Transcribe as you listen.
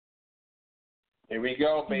Here we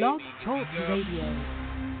go, baby. Blog Talk Radio.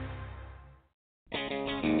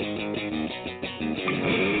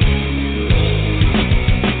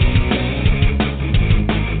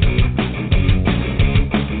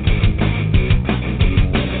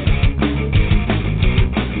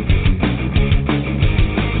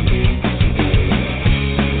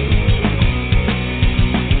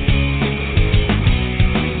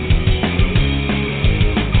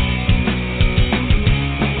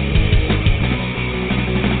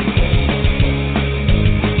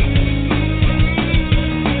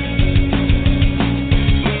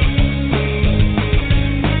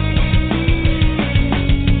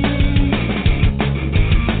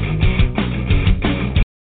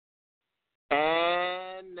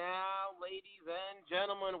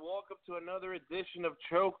 Another edition of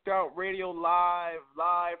Choked Out Radio live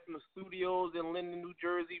from the studios in Linden, New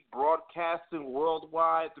Jersey, broadcasting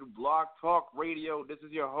worldwide through Blog Talk Radio. This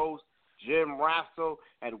is your host, Jim Rasso,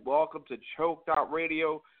 and welcome to Choked Out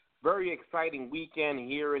Radio. Very exciting weekend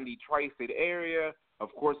here in the tri-state area.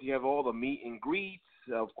 Of course, you have all the meet and greets.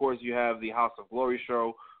 Of course, you have the House of Glory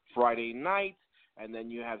show Friday night, and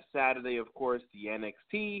then you have Saturday, of course, the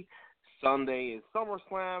NXT. Sunday is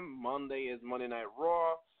Summerslam. Monday is Monday Night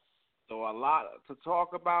Raw. So a lot to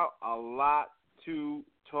talk about, SmackDown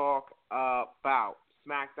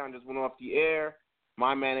just went off the air.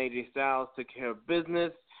 My man AJ Styles took care of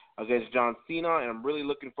business against John Cena, and I'm really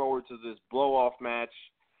looking forward to this blow-off match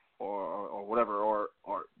or whatever, or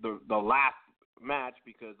the last match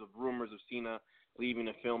because of rumors of Cena leaving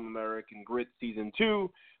the film American Grit Season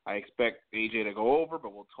 2. I expect AJ to go over,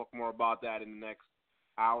 but we'll talk more about that in the next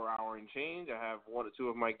hour and change. I have one or two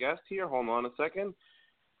of my guests here. Hold on a second.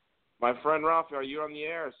 My friend Ralph, are you on the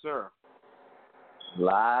air, sir?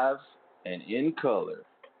 Live and in color.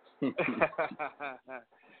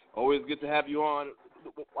 Always good to have you on.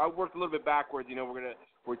 I worked a little bit backwards. You know,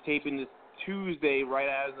 we're taping this Tuesday right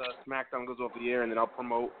as SmackDown goes off the air, and then I'll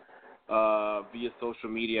promote via social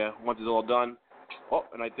media once it's all done. Oh,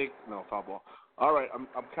 and I think foul ball. All right, I'm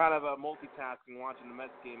kind of multitasking, watching the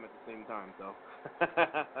Mets game at the same time, so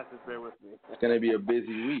just bear with me. It's gonna be a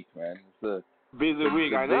busy week, man. Busy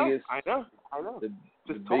week, I know.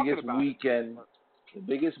 The biggest weekend, the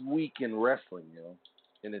biggest week in wrestling,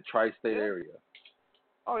 in the tri-state area.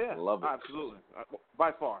 Oh yeah, I love it. Absolutely,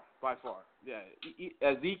 by far. Yeah,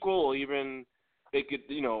 as equal or even it could,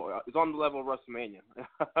 it's on the level of WrestleMania,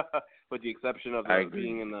 with the exception of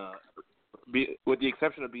being in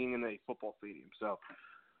a football stadium. So,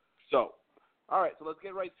 all right. So let's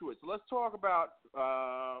get right to it. So let's talk about.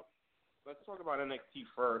 Let's talk about NXT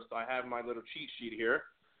first. I have my little cheat sheet here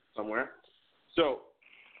somewhere. So,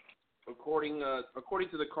 according to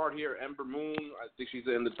the card here, Ember Moon, I think she's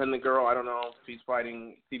an independent girl. I don't know if she's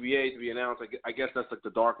fighting TBA to be announced. I guess that's like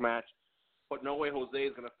the dark match. But No Way Jose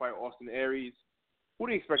is going to fight Austin Aries. What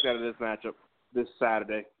do you expect out of this matchup this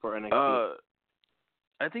Saturday for NXT?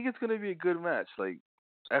 I think it's going to be a good match. Like,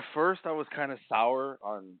 at first, I was kind of sour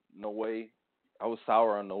on No Way.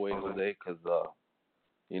 Jose because,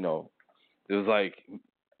 it was like,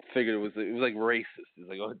 figured it was like racist. It was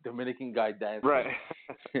like a Dominican guy dancing. Right.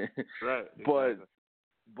 Right.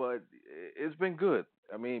 But it's been good.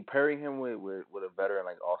 I mean, pairing him with a veteran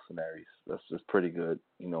like Austin Aries, that's just pretty good.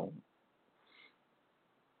 I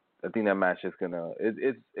think that match is gonna.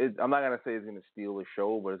 I'm not gonna say it's gonna steal the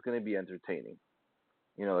show, but it's gonna be entertaining.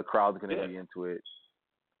 The crowd's gonna be into it.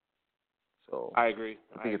 So I agree.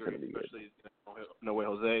 I think it's gonna be especially good. No Way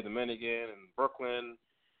Jose, Dominican, and Brooklyn.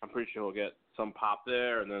 I'm pretty sure he'll get some pop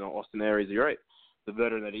there, and then Austin Aries. You're right, the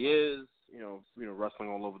veteran that he is, wrestling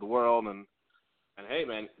all over the world, and hey,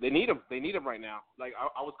 man, they need him. They need him right now. Like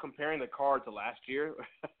I was comparing the card to last year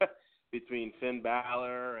between Finn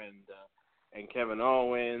Balor and Kevin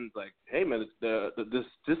Owens. Like, hey, man,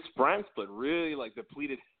 this brand split really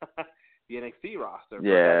depleted the NXT roster.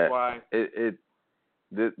 Yeah, but that's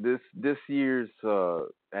why this year's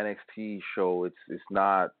NXT show, it's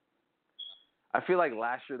not. I feel like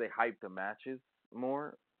last year they hyped the matches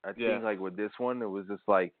more. I think with this one, it was just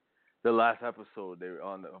like the last episode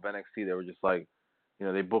of NXT. They were just like,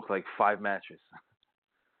 they booked like 5 matches.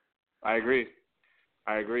 I agree,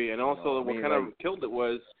 and also what kind of killed it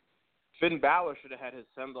was Finn Balor should have had his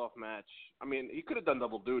send-off match. I mean, he could have done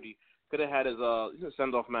double duty. Could have had his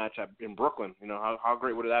send-off match in Brooklyn. How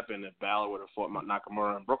great would it have been if Balor would have fought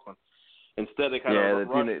Nakamura in Brooklyn? Instead, they kind of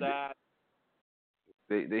rushed that.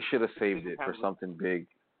 They should have saved it for something big.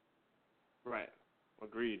 Right.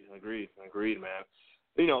 Agreed, man.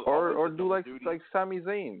 Or do like Sami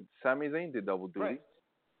Zayn. Sami Zayn did double duty. Right.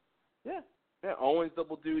 Yeah. Owens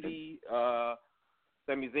double duty.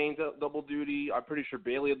 Sami Zayn double duty. I'm pretty sure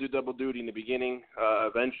Bayley will do double duty in the beginning,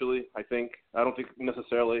 eventually, I think. I don't think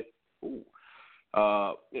necessarily,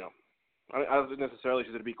 I don't think necessarily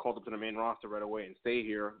she's going to be called up to the main roster right away and stay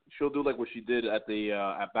here. She'll do like what she did at the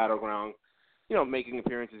at Battleground, making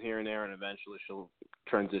appearances here and there, and eventually she'll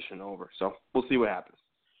transition over. So we'll see what happens.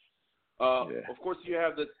 Of course, you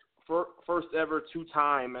have the first ever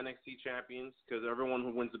two-time NXT champions, because everyone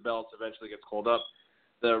who wins the belts eventually gets called up.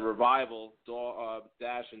 The Revival,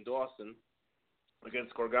 Dash and Dawson,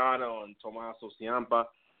 against Gargano and Tommaso Ciampa.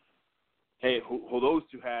 Hey, who those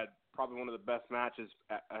two had probably one of the best matches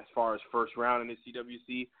as far as first round in the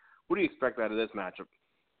CWC. What do you expect out of this matchup?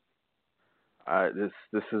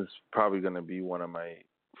 This is probably going to be one of my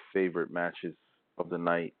favorite matches of the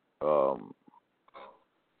night.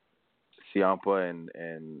 Ciampa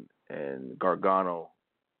and Gargano,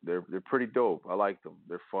 they're pretty dope. I like them.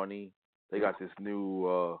 They're funny. They got this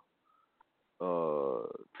new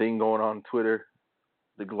thing going on Twitter,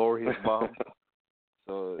 the Glorious Bomb.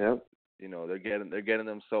 So they're getting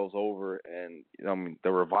themselves over, and the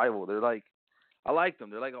Revival. I like them.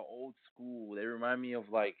 They're like an old school. They remind me of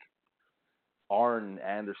like Arn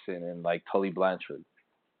Anderson and like Tully Blanchard.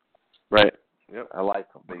 Right. Yep. I like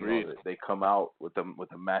them. They come out with the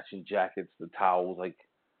matching jackets, the towels like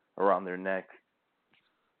around their neck.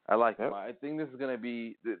 I like them. I think this is gonna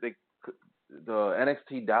be the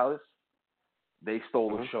NXT Dallas. They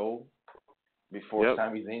stole the show before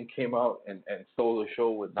Sami Zayn came out and stole the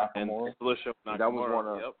show with Nakamura.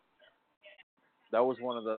 That was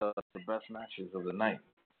one of the best matches of the night.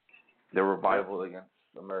 The Revival against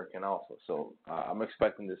American Alpha. So I'm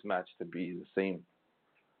expecting this match to be the same.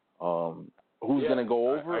 Who's gonna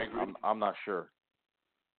go over? I'm not sure.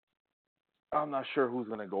 I'm not sure who's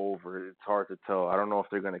gonna go over. It's hard to tell. I don't know if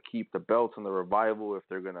they're gonna keep the belts in the Revival, if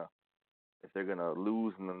they're gonna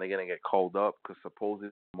lose and then they're gonna get called up, because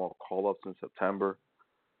supposedly more call ups in September.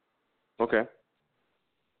 Okay.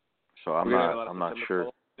 So I'm not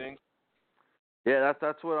sure. Yeah,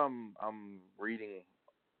 that's what I'm reading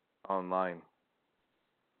online.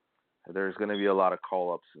 There's gonna be a lot of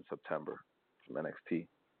call ups in September from NXT.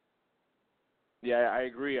 Yeah, I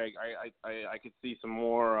agree. I could see some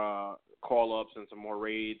more call-ups and some more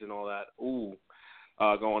raids and all that.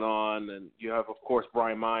 Going on, and you have, of course,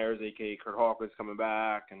 Brian Myers, aka Kurt Hawkins, coming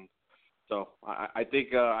back, and so I think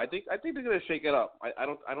they're gonna shake it up. I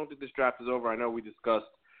don't think this draft is over. I know we discussed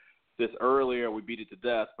this earlier. We beat it to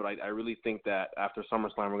death, but I really think that after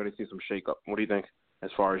SummerSlam we're gonna see some shake up. What do you think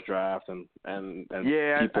as far as draft and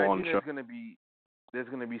people on the show? There's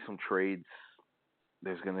gonna be some trades.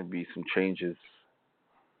 There's going to be some changes.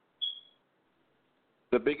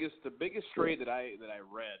 The biggest trade that I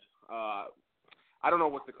read, I don't know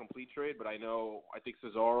what's the complete trade, but I think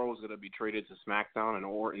Cesaro is going to be traded to SmackDown and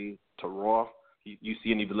Orton to Raw. You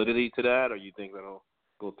see any validity to that, or you think that'll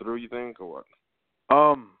go through? You think, or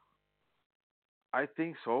what? I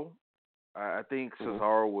think so. I think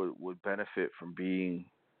Cesaro would benefit from being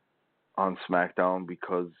on SmackDown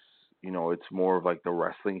because it's more of like the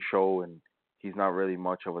wrestling show and he's not really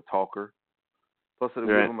much of a talker. Plus, it'll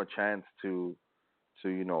give him a chance to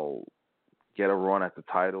get a run at the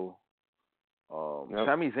title.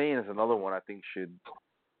 Sami Zayn is another one I think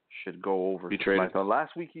should go over to SmackDown.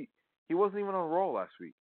 Last week he wasn't even on Raw last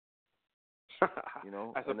week. As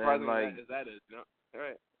surprising as that is,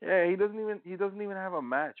 right? Yeah, he doesn't even have a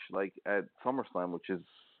match like at SummerSlam, which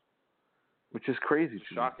is crazy.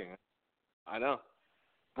 Shocking. I know.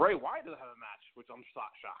 Bray Wyatt doesn't have a match, which I'm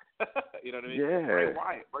shocked. You know what I mean? Yeah. Bray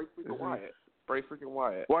Wyatt. Bray freaking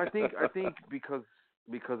Wyatt. Well, I think because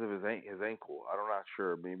of his ankle. I'm not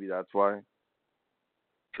sure. Maybe that's why.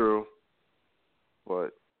 True.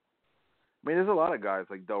 But there's a lot of guys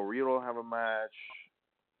like Del Rio don't have a match.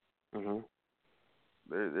 Mhm.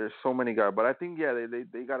 There's so many guys, but I think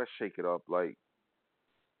they gotta shake it up. Like,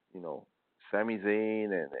 Sami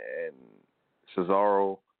Zayn and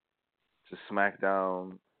Cesaro to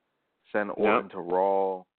SmackDown, send Orton to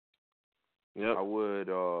Raw. Yep. I would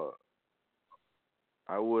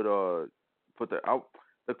put the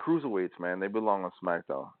cruiserweights, man. They belong on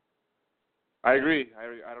SmackDown. I agree.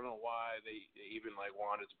 I don't know why they even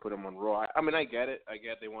wanted to put them on Raw. I mean, I get it. I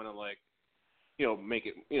get they want to make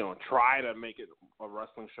it, try to make it a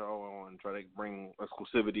wrestling show and try to bring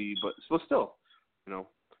exclusivity, but still,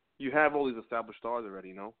 you have all these established stars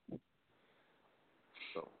already,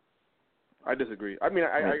 So I disagree. I mean,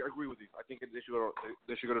 I agree with you. I think they should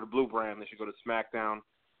go to the Blue brand. They should go to SmackDown.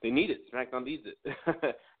 They need it. SmackDown needs it.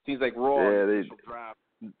 Seems like Raw initial draft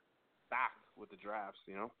stacked with the drafts,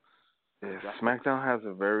 Yeah, SmackDown has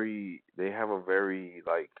a very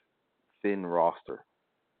thin roster.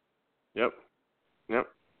 Yep. Yep.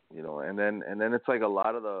 You know, and then it's like a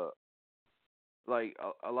lot of the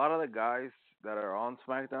guys that are on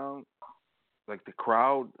SmackDown, like the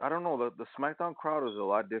crowd. I don't know, the SmackDown crowd is a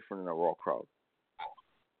lot different than a Raw crowd.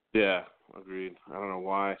 Yeah, agreed. I don't know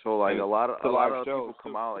why. So like a lot of shows, people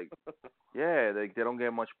come out like, yeah, they don't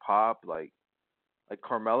get much pop. Like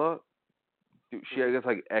Carmella, dude, she gets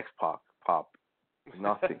like X-Pac pop,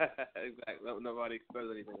 nothing. Exactly. Nobody says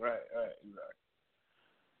anything. Right.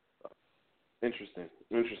 Exactly.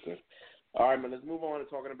 Interesting. All right, man. Let's move on to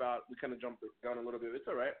talking about. We kind of jumped the gun a little bit. It's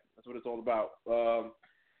all right. That's what it's all about.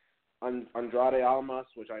 Andrade Almas,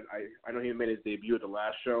 which I know he made his debut at the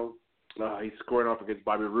last show. He's scoring off against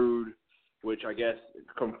Bobby Roode, which I guess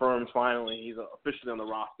confirms finally he's officially on the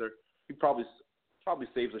roster. He probably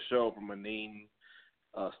saves the show from a name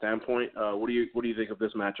standpoint. What do you think of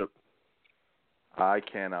this matchup? I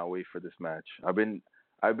cannot wait for this match. I've been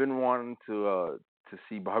wanting to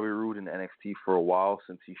see Bobby Roode in NXT for a while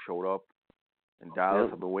since he showed up in Dallas.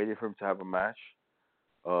 Yep. I've been waiting for him to have a match.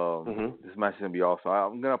 This match is gonna be awesome.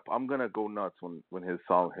 I'm gonna go nuts when his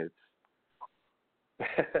song hits.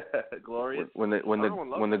 Glorious. When the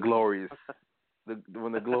glorious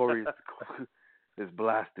when the glorious is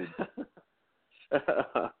blasted.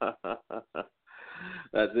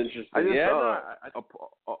 That's interesting. I just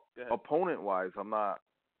opponent wise, I'm not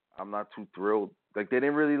too thrilled. Like they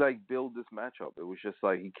didn't really like build this matchup. It was just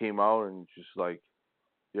like he came out and just like,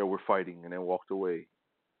 yeah, we're fighting, and then walked away.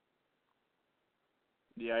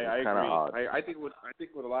 Yeah, I agree. Odd. I think with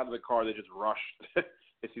a lot of the card they just rushed.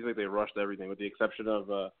 It seems like they rushed everything, with the exception of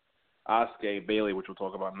Asuka, Bayley, which we'll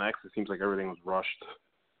talk about next. It seems like everything was rushed.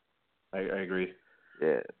 I agree.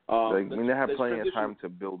 Yeah, they have plenty of time to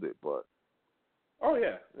build it, but. Oh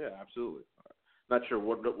yeah, absolutely. Not sure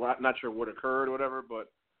what occurred or whatever,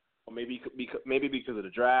 but maybe because of the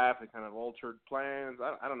draft, it kind of altered plans.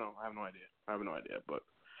 I don't know. I have no idea, but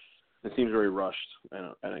it seems very rushed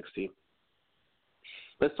in NXT.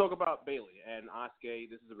 Let's talk about Bayley and Asuka.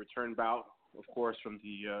 This is a return bout, of course, from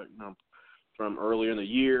the from earlier in the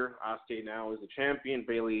year. Asuka now is the champion.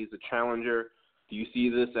 Bayley is the challenger. Do you see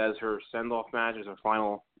this as her send-off match, as her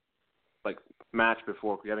final match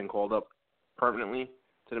before getting called up permanently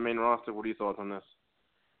to the main roster? What are your thoughts on this?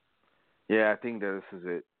 Yeah, I think that this is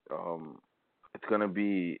it.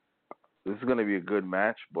 This is gonna be a good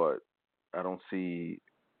match, but I don't see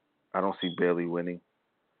Bayley winning.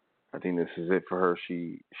 I think this is it for her.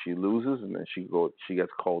 She loses and then she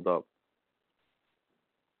gets called up.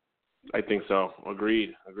 I think so.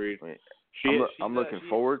 Agreed. I'm looking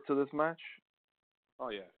forward to this match. Oh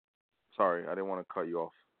yeah. Sorry, I didn't want to cut you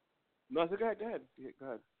off. No, it's okay. Go ahead.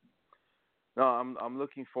 No, I'm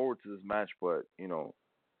looking forward to this match, but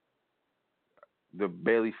the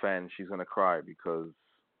Bayley fan, she's gonna cry because.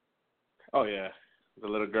 Oh yeah, the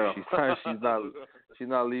little girl. She's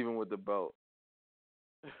not leaving with the belt.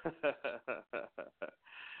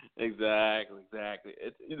 Exactly.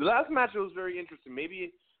 The last match was very interesting.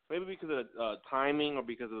 Maybe because of the timing or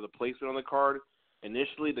because of the placement on the card.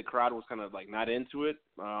 Initially, the crowd was kind of not into it.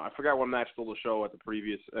 I forgot what match stole the show at the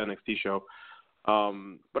previous NXT show.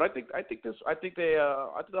 But I think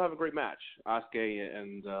they'll have a great match. Asuka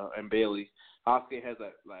and Bayley. Asuka has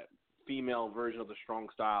that female version of the strong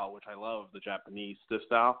style, which I love, the Japanese stiff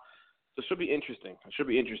style. So it should be interesting.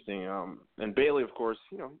 And Bayley, of course,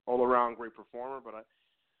 all around great performer. But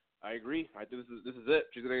I agree. I think this is it.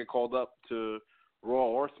 She's gonna get called up to Raw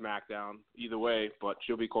or SmackDown, either way. But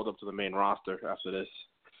she'll be called up to the main roster after this.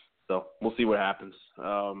 So we'll see what happens.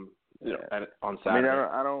 On Saturday.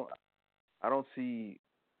 I mean, I don't see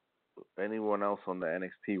anyone else on the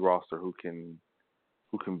NXT roster who can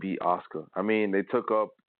beat Asuka. I mean, they took up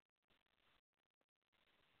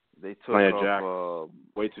Nia Jax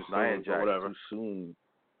way too soon, Nia Jax whatever. Too soon.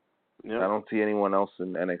 Yep. I don't see anyone else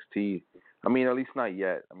in NXT. I mean, at least not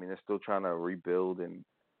yet. I mean, they're still trying to rebuild and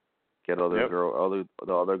get the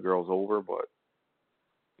other girls over, but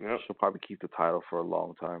she'll probably keep the title for a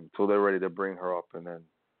long time until they're ready to bring her up, and then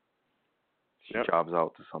she jobs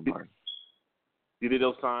out to somebody. Either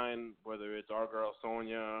they'll sign, whether it's our girl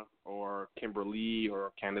Sonya or Kimberly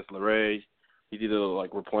or Candice LeRae, either they'll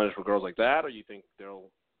replenish with girls like that, or you think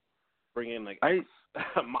they'll bring in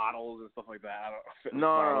models and stuff like that?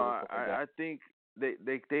 I think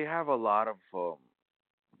they have a lot of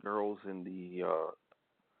girls in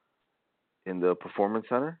the performance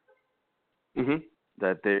center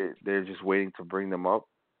that they're just waiting to bring them up.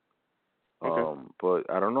 Okay. But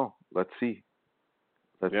I don't know. Let's see.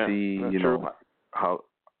 Let's see.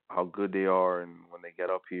 How good they are, and when they get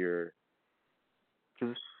up here,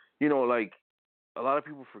 because a lot of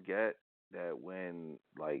people forget that when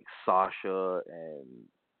Sasha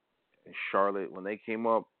and Charlotte, when they came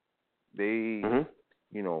up, they,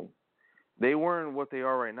 they weren't what they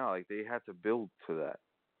are right now. Like, they had to build to that.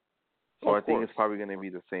 So I think it's probably going to be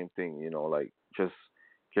the same thing, like just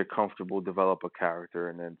get comfortable, develop a character,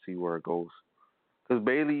 and then see where it goes. Because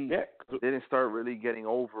Bayley didn't start really getting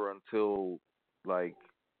over until like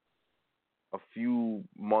a few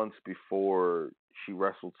months before she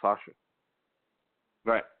wrestled Sasha.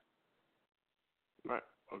 Right.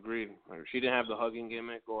 Agreed. She didn't have the hugging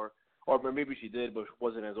gimmick, or maybe she did, but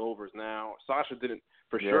wasn't as over as now. Sasha didn't,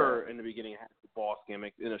 for sure, in the beginning have the boss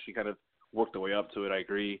gimmick. She kind of worked her way up to it. I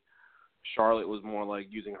agree. Charlotte was more like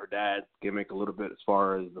using her dad's gimmick a little bit as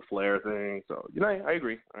far as the Flair thing. So, I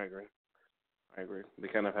agree. They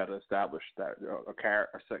kind of had to establish that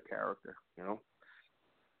a set character,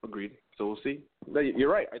 Agreed. So we'll see.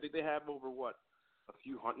 You're right. I think they have over a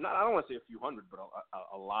few hundred. I don't want to say a few hundred, but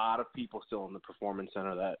a lot of people still in the Performance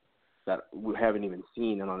Center that we haven't even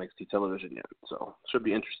seen on NXT television yet. So it should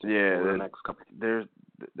be interesting. Yeah, the next couple. There's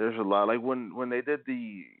a lot. Like when they did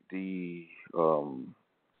the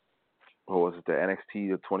what was it, the NXT,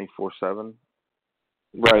 the 24/7?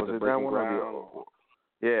 Right, was it that one?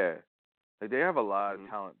 Yeah, like they have a lot of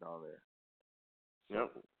talent down there. Yep.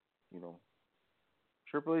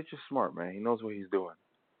 Triple H is smart, man. He knows what he's doing.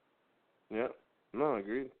 Yep. No, I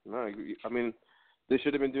agree. I mean, they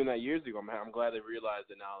should have been doing that years ago. I'm glad they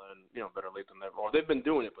realized it now. And better late than never. Or they've been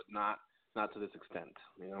doing it, but not to this extent.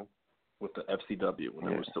 With the FCW when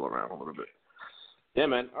they were still around a little bit. Yeah,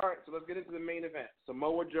 man. All right, so let's get into the main event.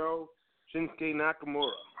 Samoa Joe, Shinsuke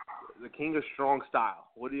Nakamura, the King of Strong Style.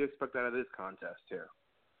 What do you expect out of this contest here?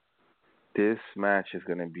 This match is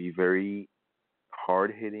going to be very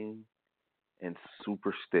hard-hitting and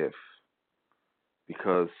super stiff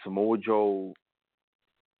because Samoa Joe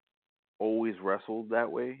always wrestled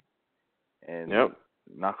that way, and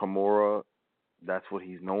Nakamura, that's what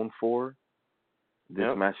he's known for.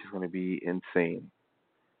 This match is going to be insane.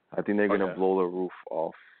 I think they're going to blow the roof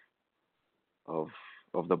off of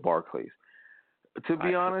the Barclays. To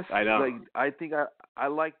be honest, I know. I think I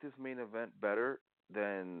like this main event better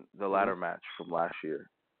than the ladder match from last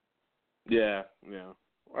year. Yeah.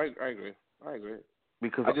 I agree.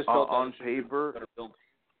 Because I just felt on paper,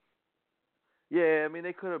 I mean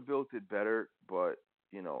they could have built it better, but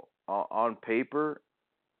on paper,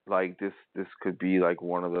 like this could be like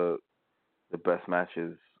one of the best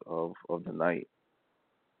matches of the night.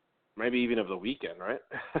 Maybe even of the weekend, right?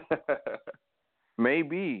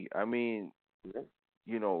 Maybe. I mean,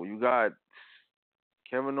 you got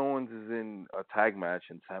Kevin Owens is in a tag match,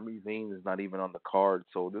 and Sami Zayn is not even on the card.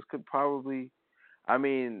 So this could probably,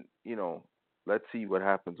 let's see what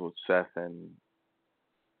happens with Seth and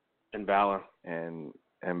Balor and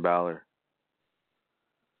Balor.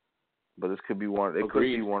 But this could be one. It could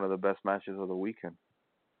be one of the best matches of the weekend.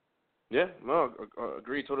 Yeah, no,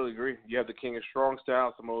 agree, totally agree. You have the King of Strong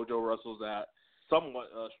Style. Samoa Joe wrestles that somewhat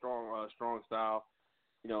strong style.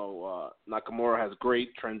 Nakamura has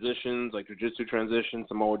great transitions, like jiu-jitsu transitions.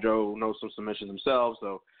 Samoa Joe knows some submissions himself,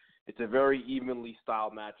 so it's a very evenly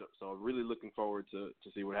styled matchup. So really looking forward to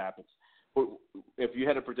see what happens. If you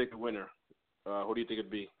had to predict a winner, who do you think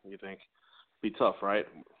it'd be? You think be tough, right?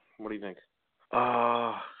 What do you think?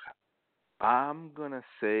 I'm gonna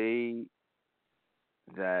say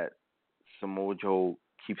that Samoa Joe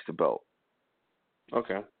keeps the belt.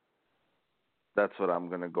 Okay. That's what I'm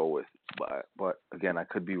gonna go with. But again, I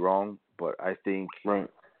could be wrong. But I think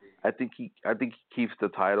I think he keeps the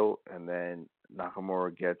title, and then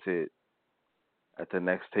Nakamura gets it at the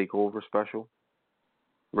next Takeover special.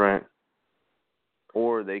 Right.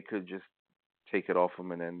 Or they could just take it off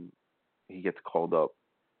him, and then he gets called up.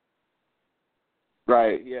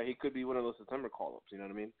 Right. Yeah, he could be one of those September call-ups. You know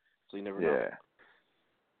what I mean? So you never know. Yeah.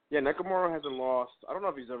 Yeah, Nakamura hasn't lost. I don't know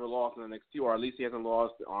if he's ever lost in NXT, or at least he hasn't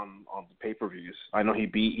lost on the pay-per-views. I know he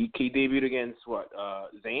debuted against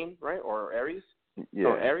Zayn, right, or Aries? Yeah.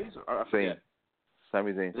 No, Aries. I forget.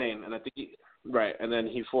 Sami Zayn. And I think and then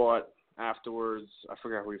he fought afterwards. I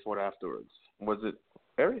forgot who he fought afterwards. Was it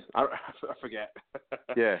Aries? I forget.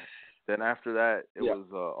 Yeah. Then after that, it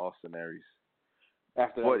was Austin Aries.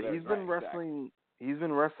 After that, but he's been wrestling. Exactly. He's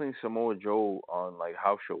been wrestling Samoa Joe on like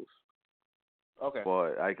house shows. Okay.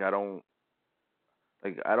 But I don't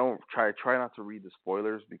try not to read the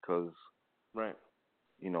spoilers because I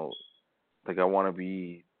want to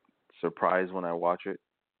be surprised when I watch it.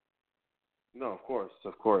 No, of course.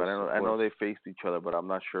 But I know they faced each other, but I'm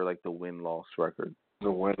not sure like the win-loss record. The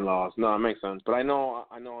win-loss. No, it makes sense. But I know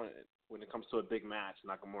when it comes to a big match,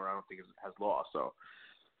 Nakamura I don't think has lost. So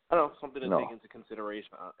I don't know, something to take into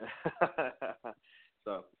consideration.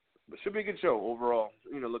 So It should be a good show overall.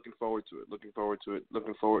 Looking forward to it. A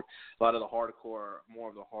lot of the more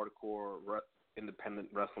of the hardcore independent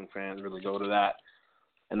wrestling fans really go to that,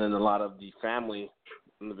 and then a lot of the family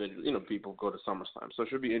individual, people go to SummerSlam. So it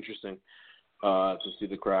should be interesting to see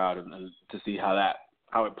the crowd and to see how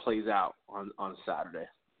it plays out on Saturday.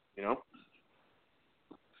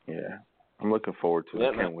 Yeah, I'm looking forward to it.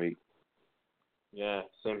 I can't wait. Yeah,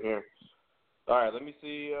 same here. All right, let me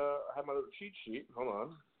see. I have my little cheat sheet. Hold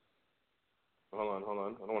on. I don't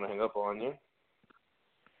want to hang up on you.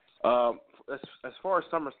 As far as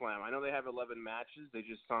SummerSlam, I know they have 11 matches. They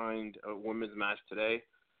just signed a women's match today.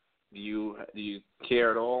 Do you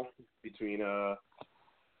care at all between the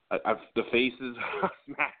faces of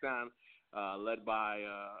SmackDown, led by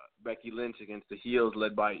Becky Lynch, against the heels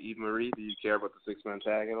led by Eve Marie? Do you care about the 6-man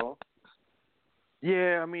tag at all?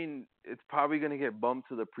 Yeah, I mean, it's probably going to get bumped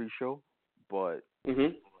to the pre-show, but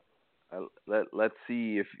let's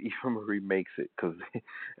see if Eve Marie makes it, because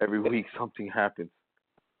every week something happens.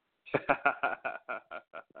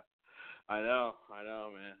 I know,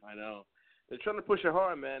 man. I know. They're trying to push her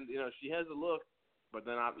hard, man. She has a look, but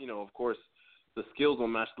then, of course, the skills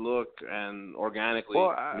don't match the look, and organically,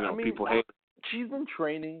 people hate her. She's been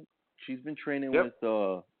training. With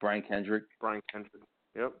Brian Kendrick.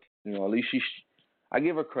 Yep. At least I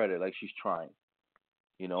give her credit. Like, she's trying.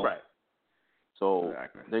 Right. So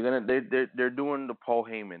exactly. they're doing the Paul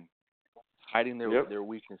Heyman, hiding their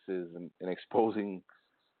weaknesses and exposing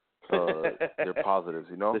their positives.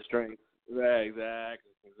 The strength. Right.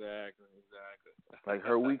 Exactly. Like,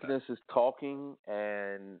 her weakness is talking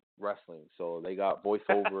and wrestling. So they got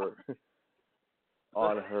voiceover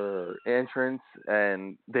on her entrance,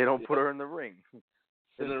 and they don't put her in the ring.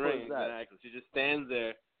 In the ring, exactly. She just stands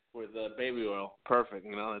there with baby oil. Perfect,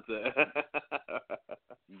 that's it.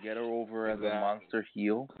 You get her over as a monster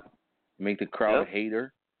heel, make the crowd hate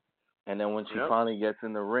her, and then when she finally gets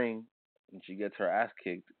in the ring and she gets her ass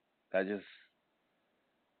kicked,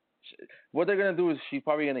 what they're gonna do is she's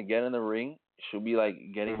probably gonna get in the ring. She'll be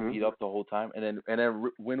like getting beat up the whole time, and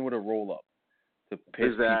then win with a roll up to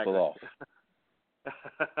piss people off.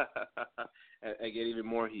 and get even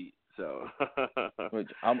more heat. So, which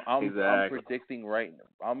I'm predicting right now.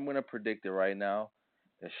 I'm gonna predict it right now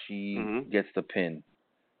that she gets the pin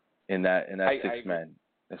in that 6-man,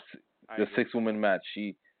 the 6-woman match.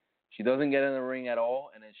 She doesn't get in the ring at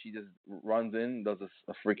all, and then she just runs in, does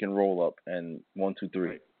a freaking roll up, and 1, 2, 3.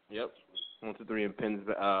 Right. Yep. 1, 2, 3, and pins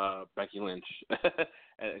Becky Lynch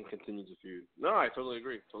and continues the feud. No, I totally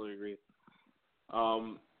agree.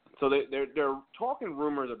 So they're talking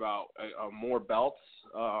rumors about more belts.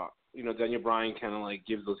 Daniel Bryan kind of like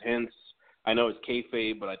gives those hints. I know it's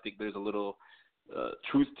kayfabe, but I think there's a little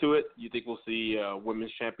truth to it. You think we'll see a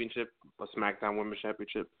women's championship, a SmackDown women's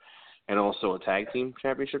championship, and also a tag team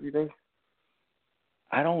championship? You think?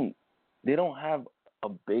 They don't have a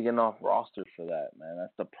big enough roster for that, man.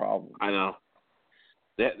 That's the problem. I know.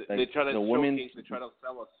 They try to showcase. They try to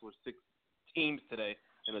sell us with 6 teams today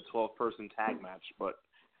in a 12-person tag match, but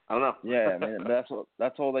I don't know. Yeah, man.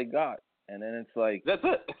 That's all they got, and then it's like that's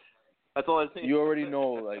it. That's all I've seen. You already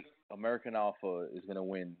know, like, American Alpha is gonna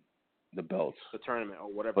win the belts, the tournament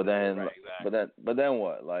or whatever. But then, right, exactly. but then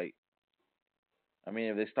what? Like, I mean,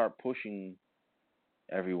 if they start pushing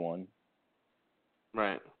everyone,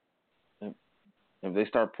 right? If they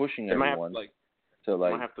start pushing everyone, they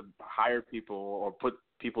might have to hire people or put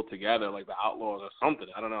people together, like the Outlaws or something.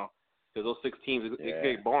 I don't know, because those 6 teams, it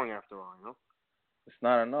get boring after all, It's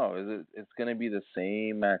not enough. It's gonna be the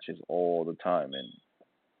same matches all the time, and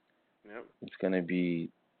it's gonna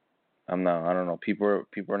be. I don't know. People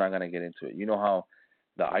are not gonna get into it. You know how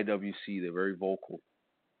the IWC, they're very vocal.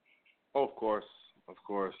 Oh, of course.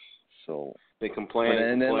 So they complain.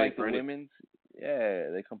 And then like the women's,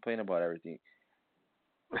 they complain about everything.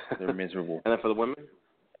 They're miserable. And then for the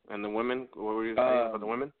women, what were you saying for the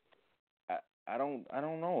women? I don't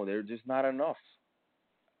know. They're just not enough.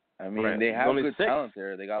 I mean, they have good talent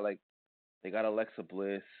there. They got Alexa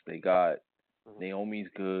Bliss. They got Naomi's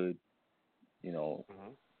good.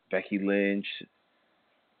 Becky Lynch.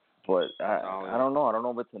 But I don't know. I don't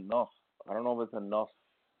know if it's enough.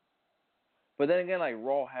 But then again, like,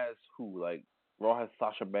 Raw has who? Like, Raw has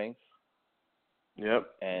Sasha Banks. Yep.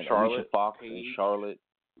 And Charlotte, Alicia Fox, Paige. and Charlotte,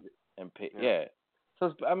 and Paige. Yeah.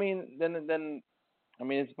 So then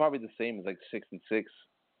it's probably the same as like 6 and 6.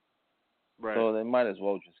 Right. So they might as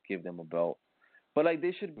well just give them a belt. But like,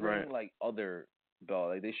 they should bring like other belt.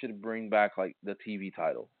 Like, they should bring back like the TV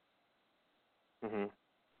title.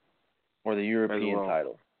 Or the European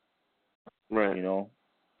title. Right.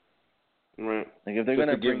 Right. Like, if they're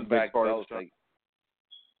gonna bring back belts, like,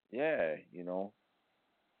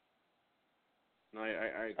 No,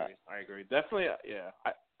 I agree. I agree. Definitely, yeah.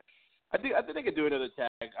 I think they could do another tag.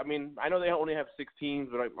 I mean, I know they only have 6 teams,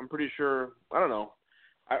 but I'm pretty sure. I don't know.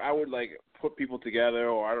 I would like put people together,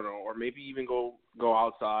 or I don't know, or maybe even go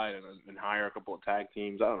outside and hire a couple of tag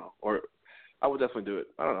teams. I don't know, or I would definitely do it.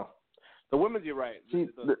 I don't know. The women's, you're right.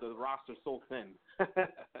 The roster's so thin.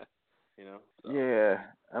 You know. So. Yeah,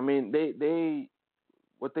 I mean, they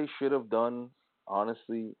what they should have done,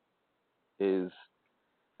 honestly, is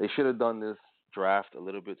they should have done this draft a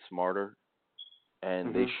little bit smarter,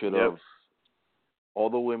 and they should have all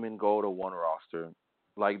the women go to one roster.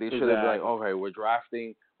 Like they should have been like, okay, we're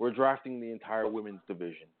drafting the entire women's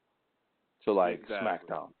division to like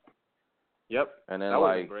SmackDown. Yep. And then that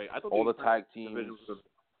like great. I thought all the tag teams.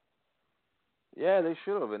 Yeah, they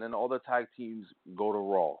should have, and then all the tag teams go to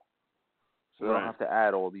Raw, so they don't have to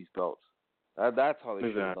add all these belts. That's how they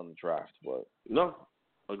should have done the draft. But no,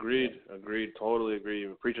 agreed, totally agree.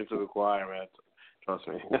 You're preaching to the choir, man. Trust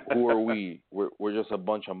me. Who are we? We're just a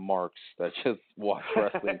bunch of marks that just watch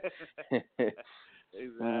wrestling.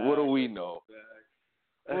 What do we know?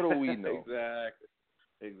 What do we know?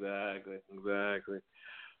 Exactly.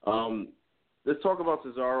 Let's talk about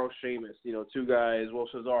Cesaro, Sheamus. You know, two guys. Well,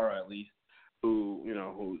 Cesaro at least, who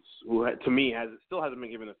to me still hasn't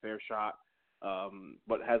been given a fair shot,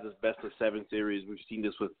 but has this best of 7 series. We've seen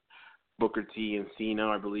this with Booker T and Cena,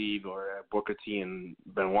 I believe, or Booker T and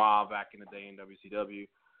Benoit back in the day in WCW.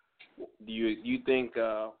 Do you think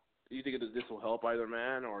this will help either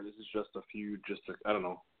man, or this is just a feud, just to, I don't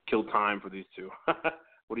know, kill time for these two?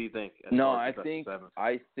 What do you think? No, I think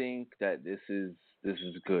that this is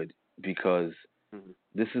good because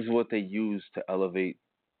this is what they use to elevate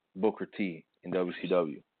Booker T in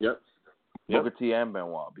WCW. Yep. Booker T and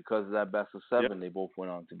Benoit, because of that best of 7, they both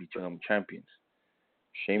went on to become champions.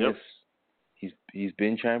 Sheamus, he's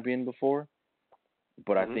been champion before,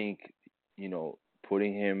 but I think,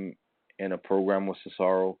 putting him in a program with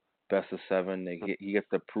Cesaro, best of 7, he gets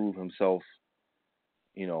to prove himself,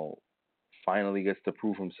 finally gets to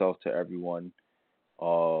prove himself to everyone,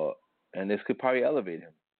 and this could probably elevate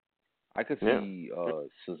him. I could see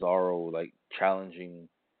Cesaro like challenging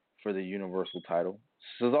for the Universal title.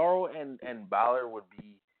 Cesaro and Balor would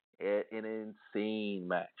be an insane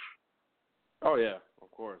match. Oh yeah,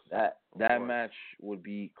 of course. That match would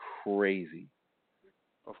be crazy.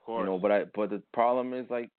 Of course. But the problem is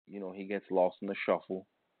he gets lost in the shuffle.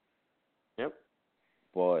 Yep.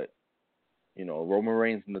 But Roman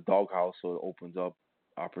Reigns in the doghouse, so it opens up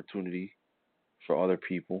opportunity for other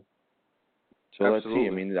people. So Let's see. I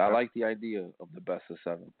mean, I like the idea of the best of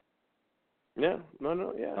 7. Yeah.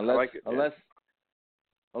 No. Yeah. Unless, I like it.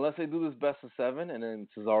 Unless they do this best of 7, and then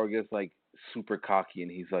Cesaro gets like super cocky,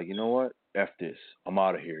 and he's like, you know what? F this. I'm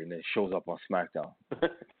out of here, and then shows up on SmackDown.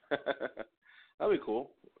 That'd be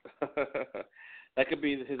cool. That could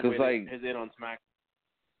be his in on SmackDown.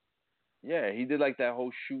 Yeah, he did like that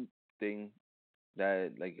whole shoot thing,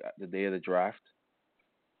 that like the day of the draft.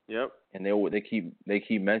 Yep. And they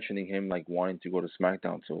keep mentioning him like wanting to go to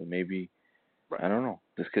SmackDown, so maybe I don't know.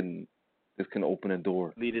 This can open a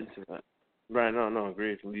door. Lead into that. Right, no,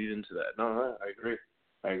 agreed. Lead into that. No, I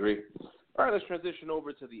agree. All right, let's transition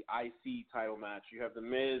over to the IC title match. You have The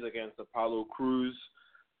Miz against Apollo Crews.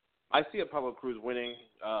 I see Apollo Crews winning.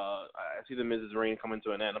 I see The Miz's reign coming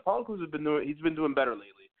to an end. Apollo Crews he's been doing better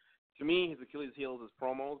lately. To me, his Achilles heel is his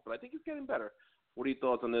promos, but I think he's getting better. What are your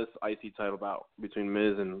thoughts on this IC title bout between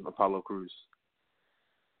Miz and Apollo Crews?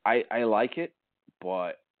 I like it,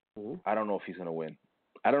 but I don't know if he's gonna win.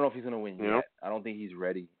 I don't know if he's gonna win yet. I don't think he's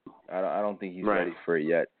ready. I don't think he's ready for it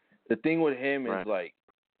yet. The thing with him is like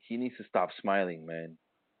he needs to stop smiling, man.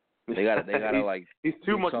 They gotta like he's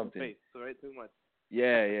too much something. in face, right? Too much.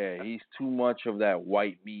 Yeah. He's too much of that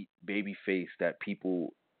white meat baby face that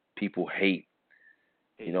people hate.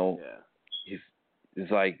 It's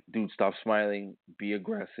like, dude, stop smiling, be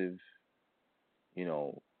aggressive.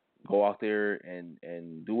 Go out there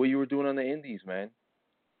and do what you were doing on the Indies, man.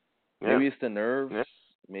 Yeah. Maybe it's the nerves. Yeah.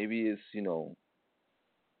 Maybe it's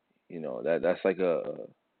that's like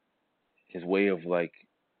his way of like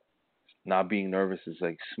not being nervous is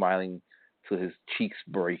like smiling till his cheeks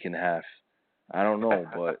break in half. I don't know,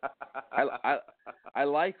 but I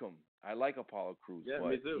like him. I like Apollo Crews, but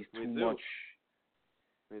me too. He's too much.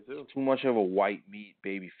 Me too. Too much of a white meat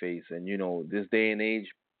baby face, and this day and age,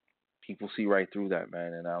 people see right through that,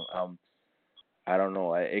 man. And I don't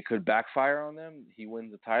know. It could backfire on them. He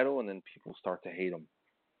wins the title, and then people start to hate him.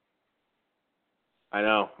 I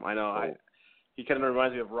know. He kind of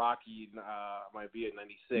reminds me of Rocky. Might be at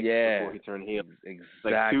 96 before he turned heel.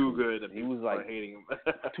 Exactly. Like too good. He was like hating him.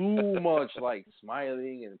 too much like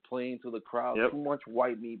smiling and playing to the crowd. Yep. Too much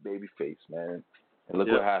white meat baby face, man. And look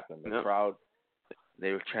what happened. The Yep. crowd,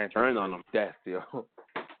 they were chanting turned on him. death, yo.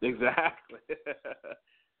 Exactly.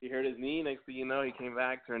 He hurt his knee. Next thing you know, he came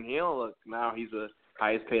back, turned heel. Look, now he's the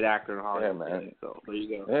highest paid actor in Hollywood. Yeah, man. Today, so there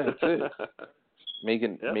you go. Yeah, that's it.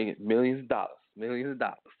 Making millions of dollars. Millions of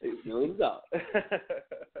dollars. Millions of dollars.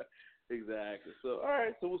 Exactly. So, all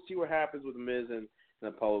right. So we'll see what happens with Miz and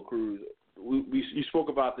Apollo Crews. You spoke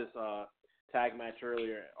about this tag match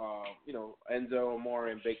earlier. Enzo Amore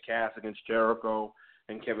and Big Cass against Jericho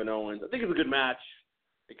and Kevin Owens. I think it was a good match.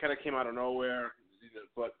 It kind of came out of nowhere.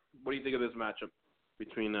 But what do you think of this matchup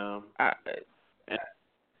between?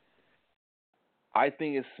 I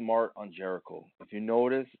think it's smart on Jericho. If you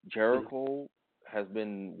notice, Jericho has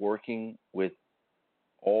been working with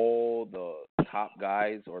all the top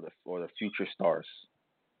guys or the future stars.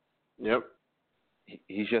 Yep.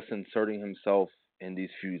 He's just inserting himself in these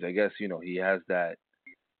feuds. I guess he has that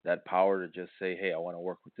power to just say, "Hey, I want to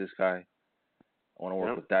work with this guy. I want to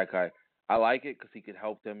work with that guy." I like it because he could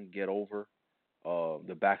help them get over.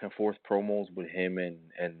 The back and forth promos with him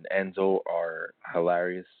and Enzo are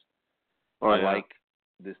hilarious. I like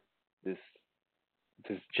this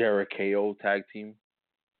Jericho tag team.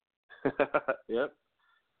 Yep.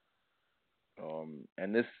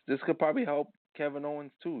 And this could probably help Kevin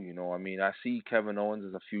Owens too. I mean, I see Kevin Owens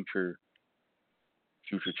as a future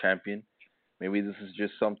champion. Maybe this is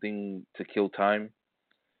just something to kill time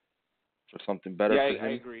for something better for him. I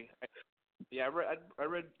agree. I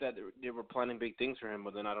read that they were planning big things for him,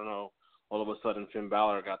 but then I don't know. All of a sudden, Finn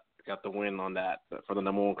Balor got the win on that for the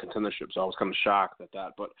number one contendership. So I was kind of shocked at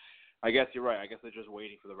that. But I guess you're right. I guess they're just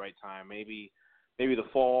waiting for the right time. Maybe the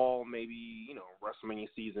fall. Maybe WrestleMania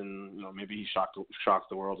season. Maybe he shocks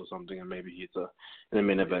the world or something, and maybe he's in a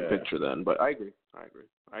main event picture then. But I agree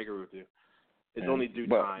with you. It's only due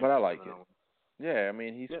time. But I like it. Yeah, I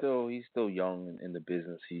mean he's still young in the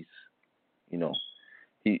business. He's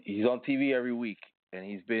he's on TV every week, and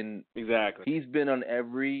he's been on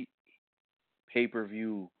every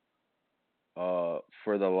pay-per-view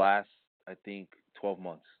for the last, I think, 12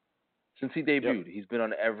 months. Since he debuted, he's been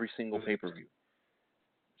on every single pay-per-view.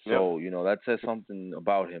 So, that says something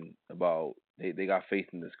about him, about they got faith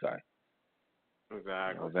in this guy.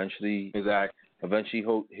 Exactly.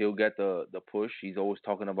 Eventually he'll get the push. He's always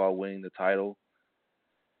talking about winning the title.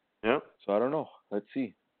 Yep. So I don't know. Let's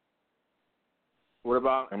see. What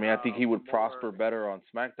about? I mean, I think he would prosper better on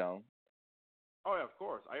SmackDown. Oh yeah, of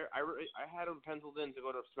course. I had him penciled in to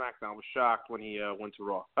go to SmackDown. I was shocked when he went to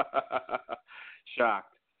Raw.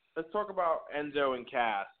 Shocked. Let's talk about Enzo and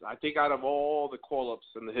Cass. I think out of all the call-ups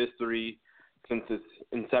in the history since its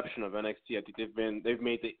inception of NXT, I think they've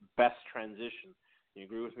made the best transition. You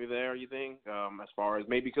agree with me there? You think? As far as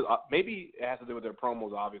maybe it has to do with their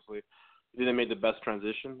promos, obviously. I think they made the best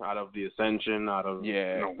transition out of the Ascension, out of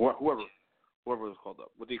whoever was called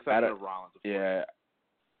up, with the exception of Rollins. Of course.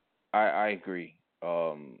 I agree.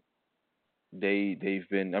 They've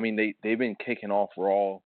been kicking off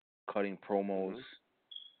Raw, cutting promos.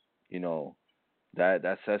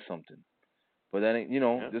 That says something. But then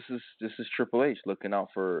this is Triple H looking out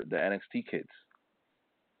for the NXT kids.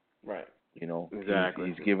 Right. Exactly.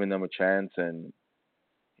 He's giving them a chance, and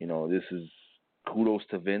this is kudos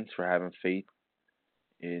to Vince for having faith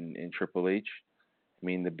in Triple H. I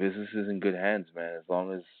mean, the business is in good hands, man. As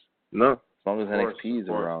long as NXT is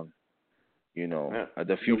around,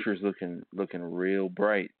 the future is looking real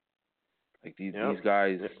bright. Like these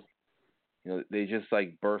guys, they just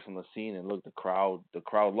like burst on the scene, and look, the crowd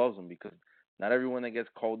loves them because not everyone that gets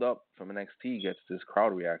called up from NXT gets this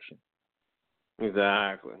crowd reaction.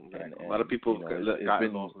 Exactly. And a lot of people got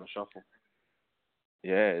lost in the shuffle.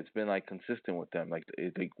 Yeah, it's been like consistent with them. Like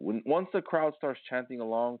once the crowd starts chanting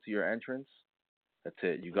along to your entrance, that's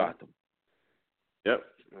it. You got them. Yep.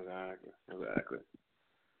 Exactly.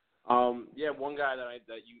 One guy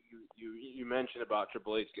that you mentioned about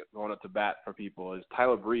Triple H going up to bat for people is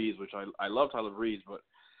Tyler Breeze, which I love Tyler Breeze, but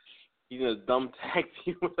he's in a dumb tag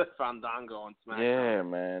team with Fandango on SmackDown. Yeah,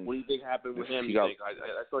 man. What do you think happened with him?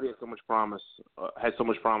 I thought he had so much promise. Had so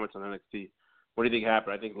much promise on NXT. What do you think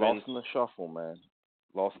happened? I think lost in the shuffle, man.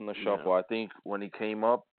 Lost in the shuffle. I think when he came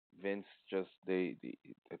up, Vince I think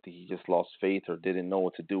he just lost faith or didn't know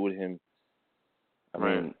what to do with him. I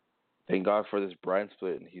mean, thank God for this brand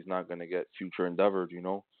split, and he's not gonna get future endeavored,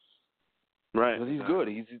 Right. Because he's good.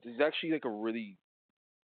 He's actually like a really,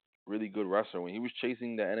 really good wrestler. When he was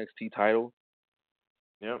chasing the NXT title,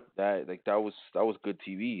 that was good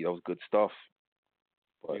TV. That was good stuff.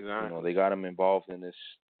 But they got him involved in this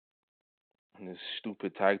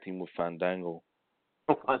stupid tag team with Fandango.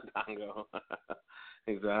 Fandango.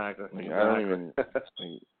 Exactly. I don't even.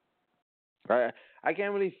 I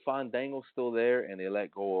can't believe Fandango's still there and they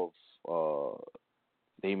let go of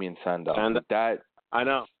Damien Sandow. And Like that I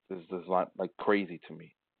know. is not like crazy to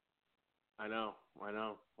me. I know.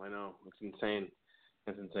 It's insane.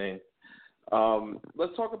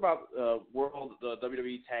 Let's talk about the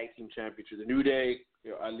WWE Tag Team Championship. The New Day,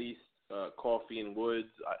 at least Coffey and Woods.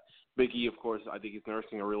 Big E, of course, I think he's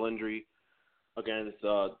nursing a real injury against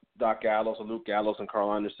Doc Gallows and Luke Gallows and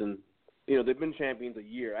Carl Anderson. They've been champions a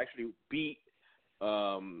year. Actually beat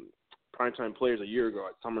Primetime Players a year ago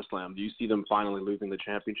at SummerSlam. Do you see them finally losing the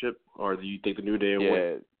championship, or do you think the New Day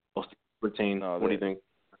will retain? No, what do you think?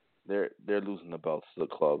 They're losing the belts to the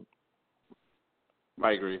club.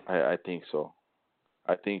 I agree. I think so.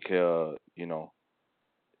 I think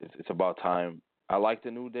it's about time. I like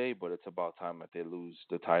the New Day, but it's about time that they lose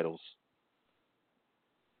the titles.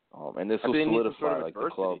 And this will solidify like the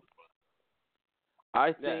club.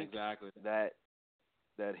 I think exactly. that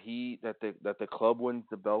the club wins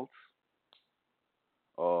the belts.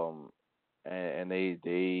 And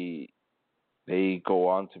they go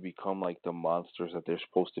on to become like the monsters that they're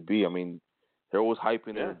supposed to be. I mean, they're always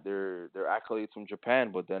hyping their accolades from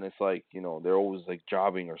Japan, but then it's like, they're always like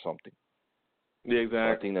jobbing or something. Yeah, exactly. So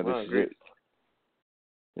I think that this is it.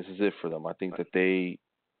 This is it for them. I think that they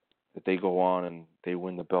go on and they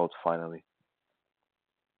win the belts finally.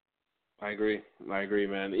 I agree,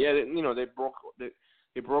 man. Yeah, they broke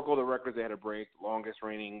all the records they had to break. Longest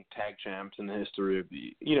reigning tag champs in the history of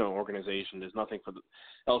the organization. There's nothing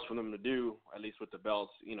else for them to do, at least with the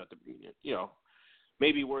belts.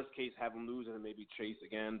 Maybe worst case have them lose and then maybe chase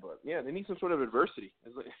again. But yeah, they need some sort of adversity.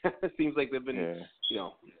 It seems like they've been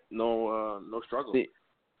no struggle.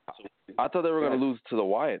 I thought they were going to lose to the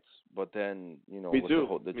Wyatts, but then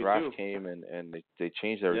the draft came and they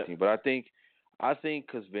changed everything. But I think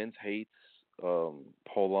because Vince hates Paul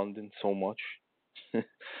London so much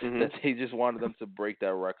that they just wanted them to break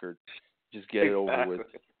that record, just get it over with.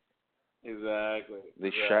 Exactly.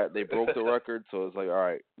 They broke the record, so it's like, all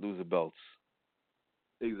right, lose the belts.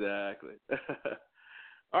 Exactly.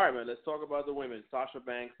 All right, man, let's talk about the women. Sasha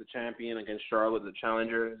Banks, the champion, against Charlotte, the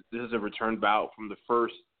challenger. This is a return bout from the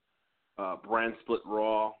first brand split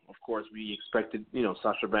Raw. Of course, we expected,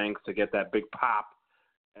 Sasha Banks to get that big pop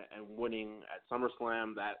and winning at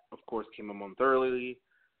SummerSlam. That, of course, came a month early.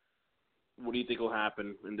 What do you think will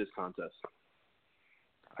happen in this contest?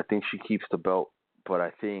 I think she keeps the belt, but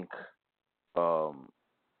I think I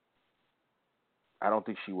don't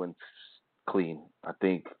think she wins clean. I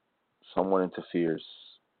think someone interferes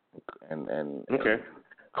and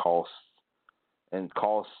costs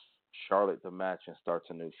Charlotte the match and starts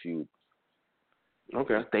a new feud.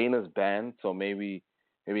 Okay. Dana's banned, so maybe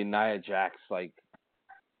Nia Jax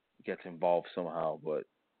gets involved somehow, but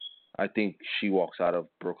I think she walks out of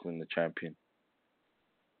Brooklyn the champion.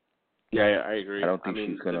 Yeah, I agree. I don't think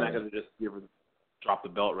she's gonna. They're not gonna just drop the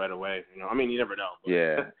belt right away. You never know. But.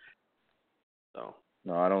 Yeah. So.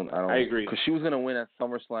 No, I don't. I agree. Because she was gonna win at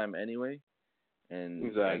SummerSlam anyway, and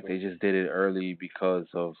exactly. they just did it early because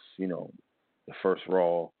of the first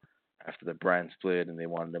Raw after the brand split, and they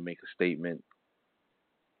wanted to make a statement.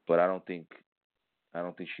 But I don't think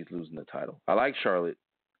she's losing the title. I like Charlotte,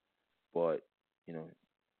 but I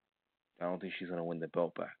don't think she's gonna win the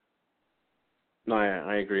belt back. No,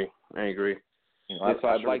 I agree. I'd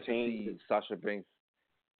like to see Sasha Banks.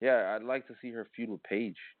 Yeah, I'd like to see her feud with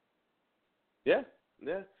Paige. Yeah.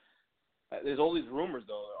 There's all these rumors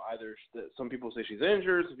though. Either some people say she's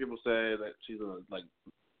injured, some people say that she's in a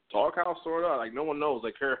doghouse sort of. No one knows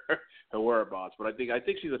her whereabouts. But I think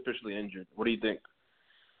she's officially injured. What do you think?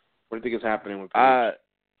 What do you think is happening with Paige?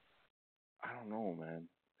 I don't know, man.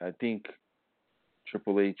 I think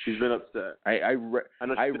Triple H. She's been upset. I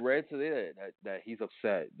read today that he's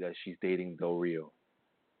upset that she's dating Del Rio.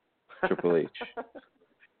 Triple H.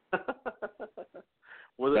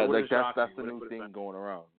 That's the new thing going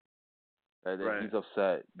around. That he's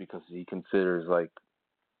upset because he considers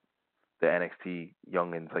the NXT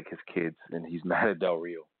youngins his kids, and he's mad at Del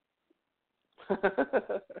Rio.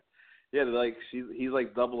 Yeah, he's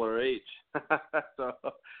double her age. So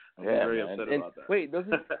I'm very upset about that. Wait,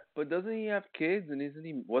 doesn't he have kids? And isn't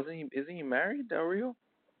he married, Del Rio?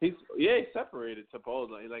 He's separated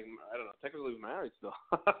supposedly. I don't know, technically he's married still.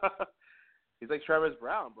 He's like Travis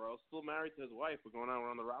Brown, bro. Still married to his wife, but going out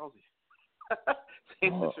around the Rousey.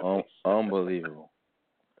 Unbelievable.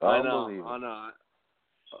 I know.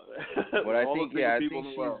 But I think she's.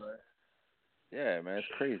 Yeah, man, it's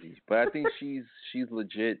crazy. But I think she's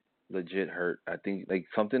legit hurt. I think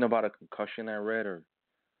something about a concussion I read or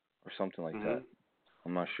something like that.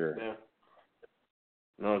 I'm not sure. Yeah.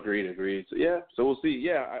 No, agreed. So, so we'll see.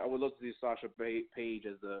 Yeah, I would love to see Sasha Paige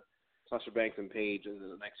as the Sasha Banks and Paige in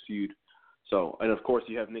the next feud. So, and of course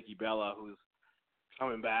you have Nikki Bella, who's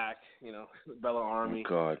coming back. Bella Army. Oh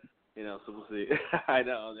God. So we'll see. I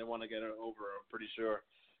know they want to get her over. I'm pretty sure.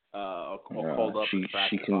 Called up.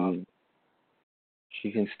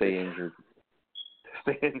 She can stay injured.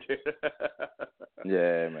 Stay injured.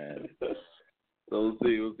 Yeah, man. So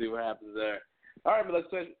we'll see what happens there. All right, but let's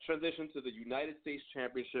transition to the United States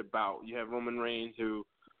Championship bout. You have Roman Reigns, who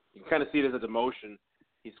you can kind of see it as a demotion.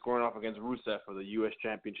 He's scoring off against Rusev for the U.S.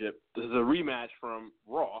 Championship. This is a rematch from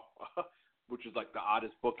Raw, which is like the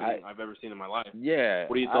oddest booking I've ever seen in my life. Yeah,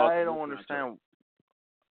 what are your thoughts? I don't understand.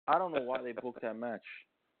 I don't know why they booked that match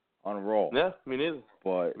on Raw. Yeah, me neither.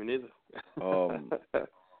 But me neither.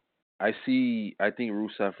 I think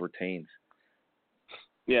Rusev retains.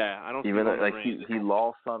 Yeah, I don't. Even though, like he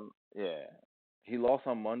lost on he lost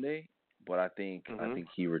on Monday, but I think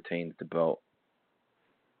he retains the belt.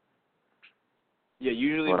 Yeah,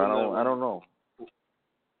 usually. But I don't know.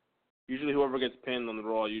 Usually, whoever gets pinned on the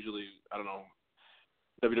Raw, I don't know.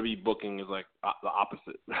 WWE booking is like the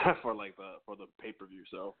opposite for the pay-per-view.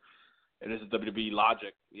 So, and this is WWE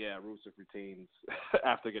logic. Yeah, Rusev retains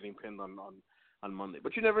after getting pinned on Monday.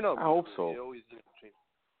 But you never know. I hope so. They always change.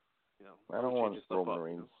 I don't want Roman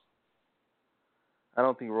Reigns. I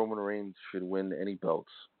don't think Roman Reigns should win any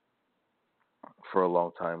belts for a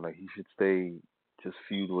long time. Like, he should stay, just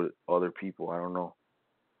feud with other people. I don't know.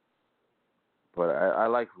 But I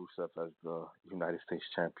like Rusev as the United States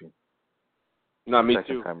champion. No, me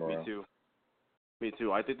too. Me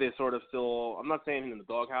too. I think they sort of still. I'm not saying in the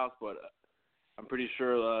doghouse, but I'm pretty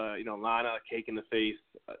sure. Lana, cake in the face.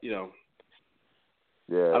 Yeah.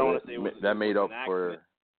 I don't want to say that made up for.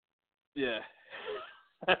 Yeah.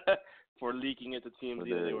 For leaking at the TMZ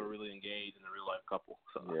that they were really engaged in a real life couple.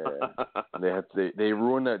 So. Yeah. They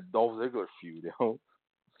ruined that Dolph Ziggler feud.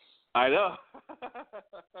 I know.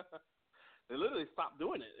 They literally stopped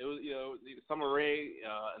doing it. It was, Summer Rae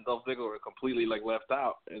and Dolph Ziggler were completely left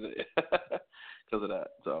out because of that.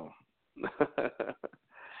 So,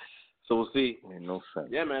 so we'll see. Made no sense.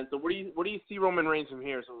 Yeah, man. So where do you see Roman Reigns from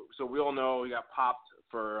here? So we all know he got popped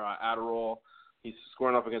for Adderall. He's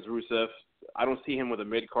scoring up against Rusev. I don't see him with a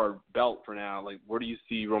mid-card belt for now. Where do you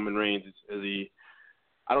see Roman Reigns? Is he?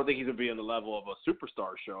 I don't think he's gonna be on the level of a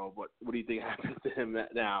superstar show. But what do you think happens to him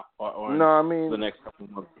now? Or no, I mean the next couple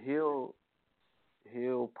of months?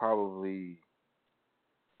 He'll probably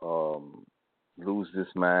lose this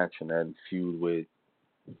match and then feud with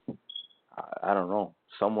I don't know,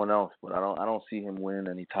 someone else, but I don't see him win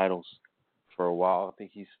any titles for a while. I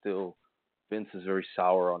think Vince is very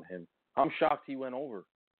sour on him. I'm shocked he went over,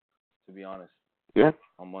 to be honest. Yeah.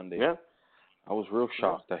 On Monday. Yeah. I was real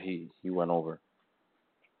shocked that he went over.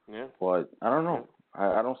 Yeah. But I don't know.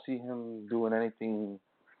 I don't see him doing anything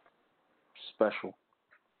special.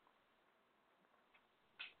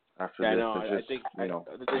 After this, I think they're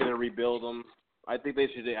going to rebuild him. I think they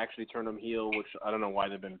should actually turn him heel, which I don't know why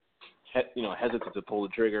they've been, hesitant to pull the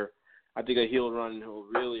trigger. I think a heel run will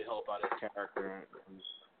really help out his character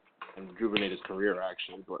and rejuvenate his career,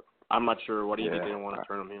 actually. But I'm not sure. What do you think they don't want to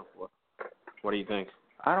turn him heel for? What do you think?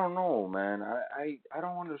 I don't know, man. I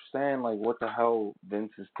don't understand what the hell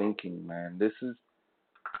Vince is thinking, man. This is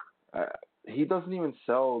he doesn't even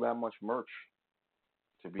sell that much merch,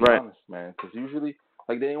 to be honest, man. Because usually,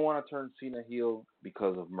 they didn't want to turn Cena heel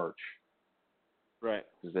because of merch, right?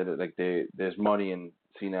 Because there's money in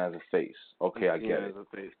Cena as a face. Okay, I get it. As a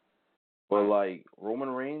face. But Roman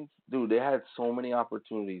Reigns, dude, they had so many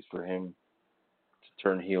opportunities for him to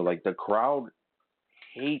turn heel. The crowd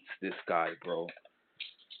hates this guy, bro.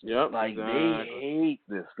 Yep. They hate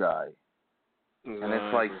this guy. Exactly. And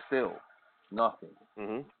it's still nothing.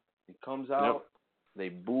 Mm-hmm. He comes out, they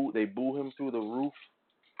boo him through the roof.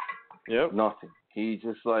 Yep. Nothing. He's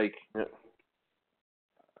just yep.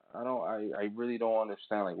 I really don't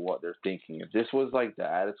understand what they're thinking. If this was the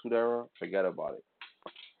Attitude Era, forget about it.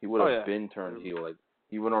 He would have been turned heel,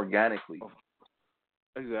 even organically.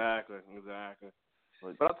 Exactly.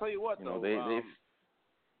 But I'll tell you what, though.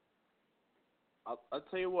 I'll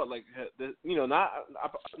tell you what,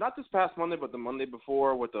 not this past Monday, but the Monday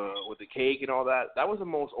before with the cake and all that. That was the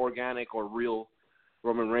most organic or real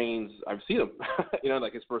Roman Reigns I've seen him.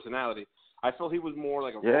 His personality. I felt he was more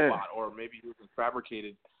like a robot, or maybe he was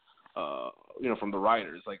fabricated. From the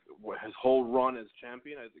writers, his whole run as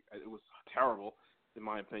champion, I think it was terrible in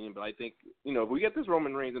my opinion. But I think if we get this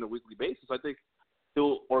Roman Reigns on a weekly basis, I think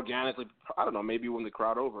he'll organically, I don't know, maybe win the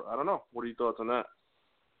crowd over. I don't know. What are your thoughts on that?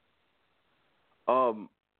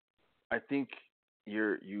 I think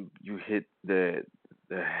you hit the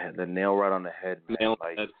nail right on the head, man. Nail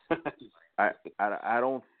on the head. I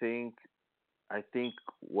don't think I think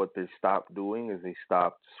what they stopped doing is they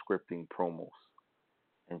stopped scripting promos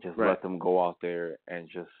and just Right. let them go out there and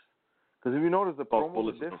just. Because if you notice, the promos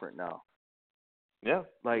are different now. Yeah.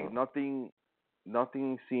 Like nothing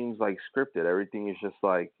seems like scripted. Everything is just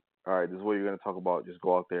like, all right, this is what you're gonna talk about. Just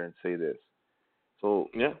go out there and say this. So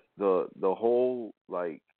yeah, the whole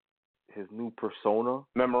like his new persona,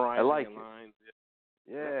 memorizing I like the lines.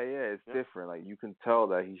 Yeah, it's different. Like you can tell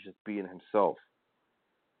that he's just being himself.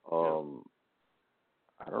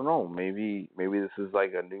 I don't know. Maybe this is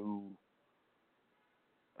like a new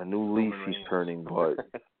leaf he's turning, but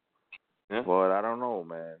but I don't know,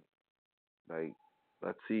 man. Like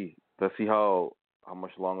let's see how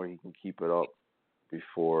much longer he can keep it up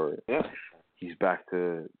before he's back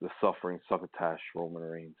to the suffering succotash Roman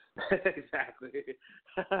Reigns. Exactly.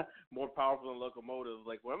 More powerful than locomotive.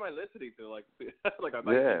 Like, what am I listening to? Like a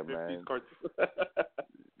 1950s cartoon.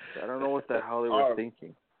 I don't know what the hell they were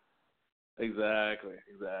thinking. Exactly.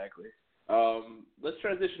 Let's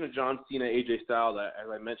transition to John Cena, AJ Styles. As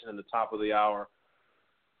I mentioned in the top of the hour,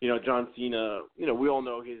 John Cena, we all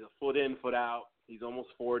know he's a foot in, foot out. He's almost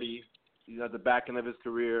 40. He's at the back end of his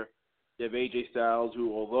career. You have AJ Styles,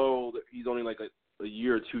 who, although he's only like a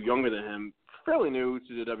year or two younger than him, fairly new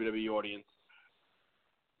to the WWE audience.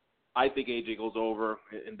 I think AJ goes over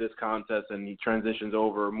in this contest, and he transitions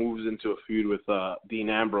over, moves into a feud with Dean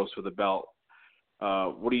Ambrose for the belt.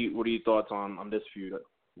 What are your thoughts on this feud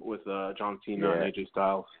with John Cena and AJ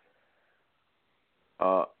Styles?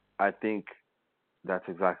 I think that's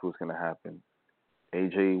exactly what's going to happen.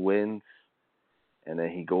 AJ wins, and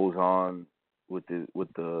then he goes on with the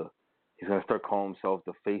he's going to start calling himself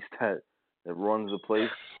the face that runs the place.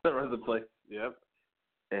 That runs the place. Yep.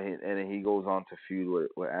 And then he goes on to feud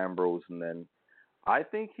with Ambrose, and then I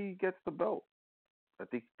think he gets the belt.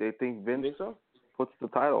 They think Vince puts the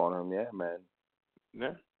title on him. Yeah, man.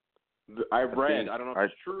 Yeah. I don't know if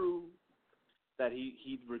it's true that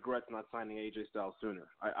he regrets not signing AJ Styles sooner.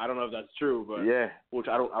 I don't know if that's true, but which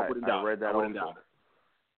I wouldn't doubt. I read that I wouldn't doubt it.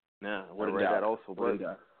 Yeah, I read that also.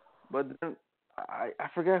 But then I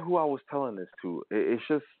forget who I was telling this to. It's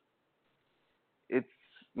just it's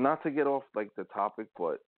not to get off like the topic,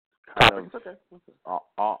 but kind of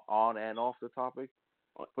on and off the topic.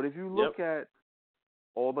 But if you look at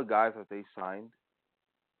all the guys that they signed,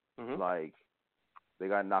 like they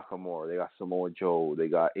got Nakamura, they got Samoa Joe, they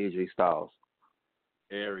got AJ Styles.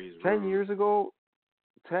 Aries. 10 years ago,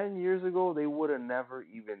 they would have never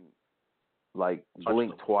even like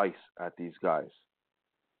blinked twice at these guys.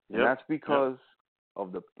 And that's because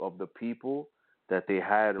of the people that they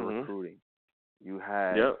had recruiting. You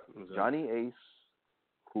had Johnny Ace,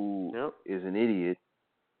 who is an idiot,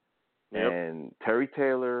 and Terry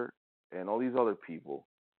Taylor, and all these other people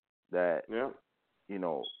that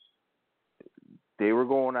they were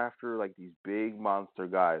going after like these big monster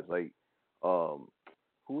guys. Like, who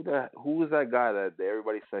was that guy that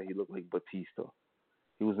everybody said he looked like Batista?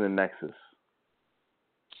 He was in the Nexus.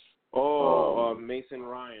 Mason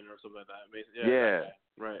Ryan or something like that.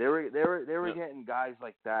 Right. They were getting guys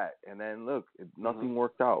like that, and then look, nothing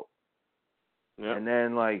worked out. Yeah. And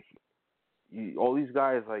then like all these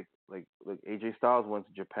guys like AJ Styles went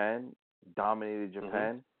to Japan, dominated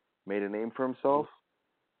Japan, made a name for himself,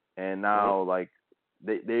 and now like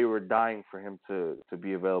they were dying for him to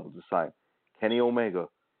be available to sign. Kenny Omega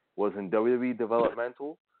was in WWE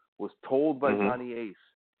developmental, was told by Johnny Ace,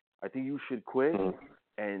 I think you should quit,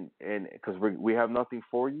 and because we have nothing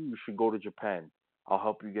for you, you should go to Japan. I'll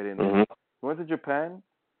help you get in there. He went to Japan.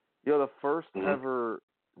 The first ever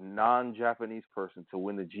non-Japanese person to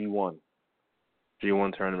win the G1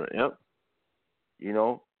 tournament. Yep.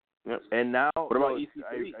 And now what about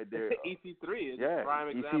EC3? EC3 is a prime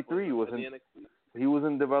example. EC3 was he was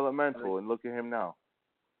in developmental, and look at him now.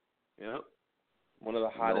 Yep. One of the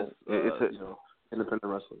hottest independent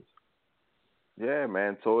wrestlers. Yeah,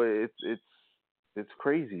 man. So it's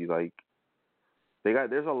crazy. Like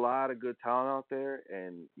there's a lot of good talent out there,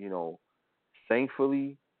 and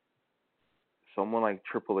thankfully, someone like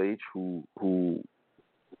Triple H who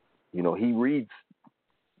he reads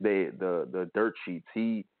the dirt sheets.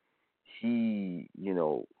 He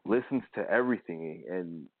listens to everything,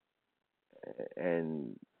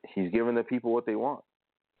 and he's giving the people what they want.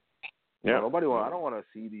 Yeah. I don't want to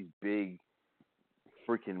see these big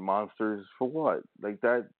freaking monsters for what? Like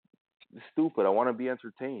that is stupid. I want to be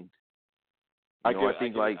entertained. I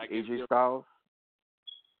think AJ Styles.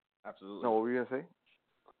 Absolutely. No, what were you gonna say?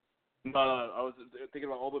 No, I was thinking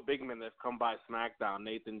about all the big men that have come by SmackDown: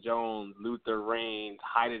 Nathan Jones, Luther Reigns,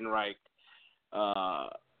 Heidenreich.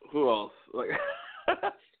 Who else? Like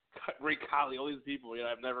Great Khali, all these people,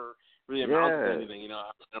 I've never really amounted to anything,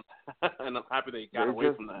 and I'm happy they got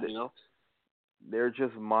away from that, They're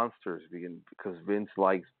just monsters because Vince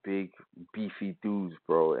likes big, beefy dudes,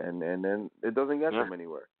 bro, and then it doesn't get them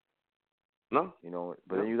anywhere. No.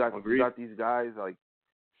 But then you got these guys like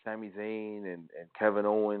Sami Zayn and Kevin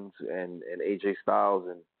Owens and AJ Styles,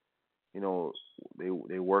 and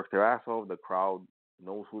they work their ass off. The crowd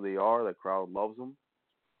knows who they are. The crowd loves them.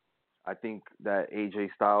 I think that AJ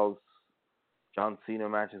Styles John Cena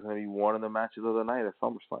match is going to be one of the matches of the night at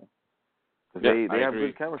SummerSlam. Because they have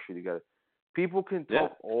good chemistry together. People can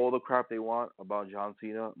talk all the crap they want about John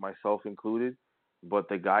Cena, myself included, but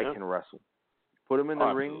the guy can wrestle. Put him in the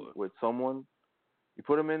ring with someone. You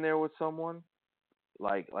put him in there with someone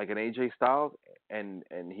like an AJ Styles, and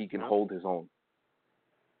he can hold his own.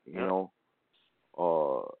 You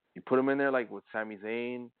put him in there like with Sami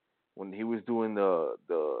Zayn when he was doing the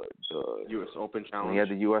U.S. Open challenge. When he had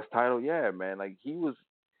the U.S. title, man, like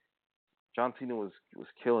John Cena was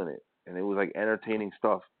killing it, and it was like entertaining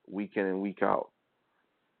stuff week in and week out.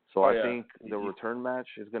 So I think the return match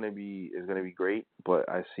is gonna be great, but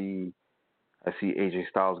I see AJ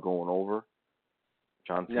Styles going over.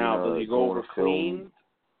 John Cena. Now, does he go over clean?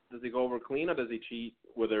 Does he go over clean, or does he cheat?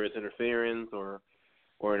 Whether it's interference or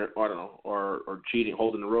I don't know, or cheating,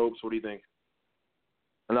 holding the ropes. What do you think?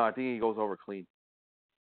 No, I think he goes over clean.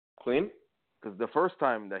 Clean? Because the first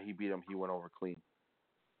time that he beat him, he went over clean.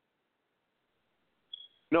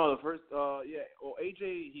 No, the first, Well,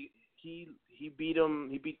 AJ, he beat him.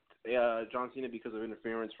 He beat John Cena because of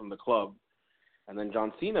interference from the club, and then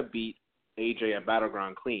John Cena beat AJ at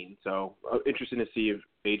Battleground clean. So interesting to see if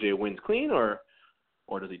AJ wins clean or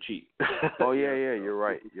does he cheat? Oh yeah, you're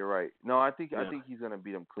right. No, I think he's gonna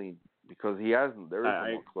beat him clean because there is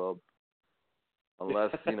no club.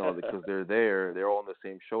 Unless, because they're all on the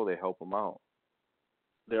same show, they help them out.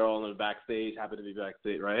 They're all in the backstage, happen to be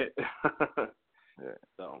backstage, right? Yeah.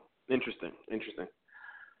 So, interesting.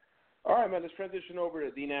 All right, man, let's transition over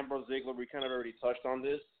to Dean Ambrose Ziggler. We kind of already touched on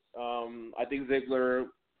this. I think Ziggler,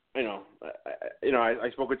 I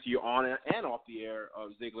spoke to you on and off the air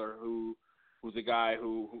of Ziggler, who's a guy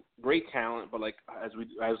who great talent, but like as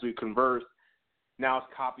we conversed, now it's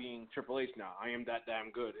copying Triple H now. I am that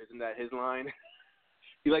damn good. Isn't that his line?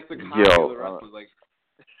 He likes to copy the wrestlers.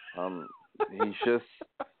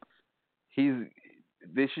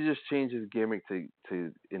 They should just change his gimmick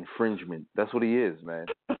to infringement. That's what he is, man.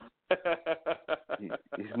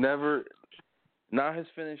 He's never. Now his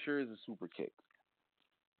finisher is a super kick.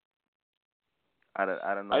 I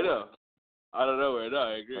don't know. I know. I don't know. No,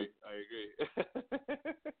 I agree.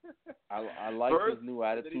 I like his new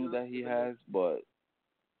attitude that he has, but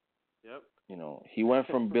he went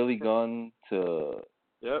from Billy Gunn to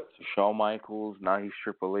Shawn Michaels. Now he's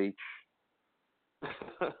Triple H.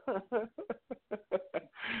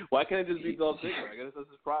 Why can't it just be Dolph Ziggler? I guess that's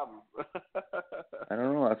his problem. I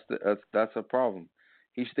don't know. That's a problem.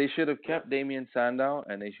 They should have kept Damian Sandow,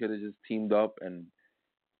 and they should have just teamed up, and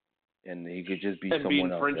he could just be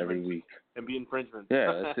someone else every week. And be infringement.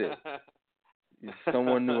 Yeah, that's it.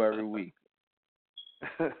 Someone new every week.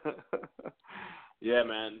 Yeah,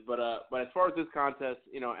 man. But as far as this contest,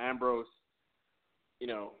 Ambrose,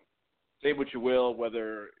 say what you will,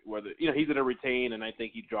 whether he's going to retain, and I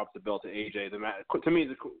think he drops the belt to AJ. To me,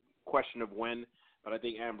 it's a question of when, but I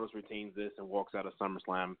think Ambrose retains this and walks out of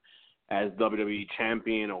SummerSlam as WWE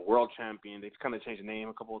champion or world champion. They've kind of changed the name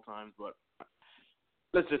a couple of times, but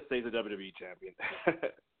let's just say the WWE champion.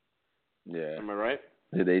 Yeah. Am I right?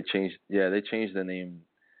 They changed the name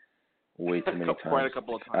way too many times. Quite a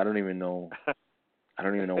couple of times. I don't even know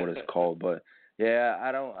what it's called, but yeah,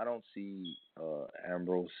 I don't see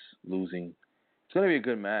Ambrose losing. It's gonna be a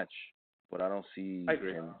good match, but I don't see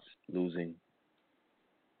him losing.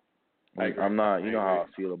 I'm not. You know how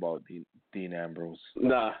I feel about Dean Ambrose.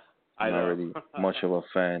 Nah, I'm not really much of a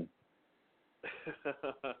fan.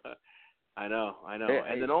 I know.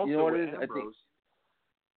 And then also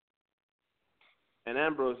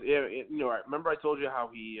Ambrose, remember I told you how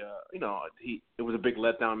he it was a big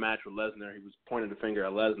letdown match with Lesnar. He was pointing the finger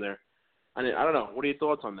at Lesnar. I don't know. What are your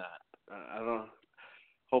thoughts on that? I don't know.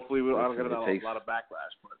 Hopefully, I don't get a lot of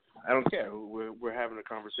backlash, but I don't care. We're having a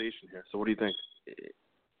conversation here. So, what do you think?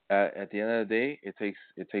 At the end of the day, it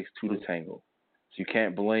takes two to tango. So you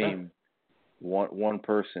can't blame one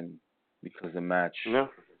person because the match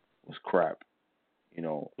was crap.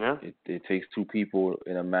 It takes two people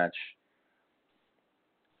in a match.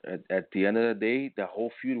 At the end of the day, the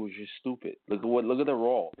whole feud was just stupid. Look at the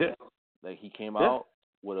Raw. Yeah. Like he came out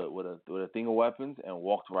with a thing of weapons and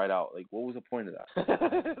walked right out. Like what was the point of that?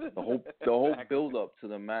 The whole build up to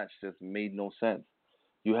the match just made no sense.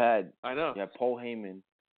 You had I know. you had Paul Heyman,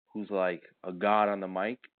 who's like a god on the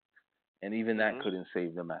mic, and even that couldn't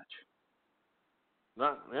save the match.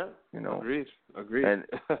 No, yeah. You know, agreed. And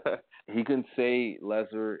he can say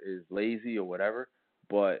Lesnar is lazy or whatever,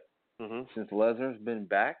 but since Lesnar's been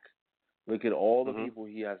back, look at all the people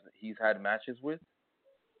he's had matches with,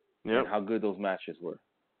 and how good those matches were.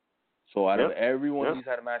 So out of everyone he's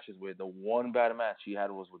had matches with, the one bad match he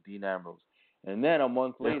had was with Dean Ambrose. And then a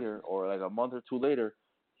month later, or like a month or two later,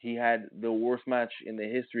 he had the worst match in the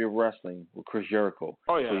history of wrestling with Chris Jericho.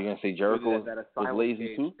 Oh, yeah. So you're going to say Jericho was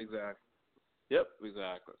lazy too? Exactly. Yep,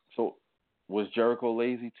 exactly. So was Jericho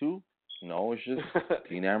lazy too? No, it's just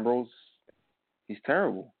Dean Ambrose. He's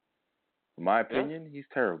terrible. In my opinion, he's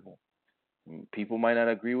terrible. People might not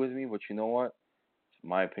agree with me, but you know what? It's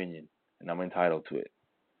my opinion, and I'm entitled to it.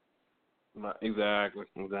 Exactly.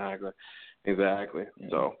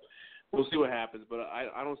 So we'll see what happens, but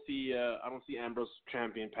I don't see Ambrose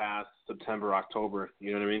champion past September, October.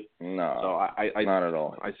 You know what I mean? No. So I not at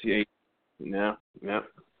all. I see. Yeah.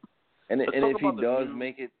 And if he does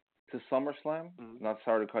make it to SummerSlam, not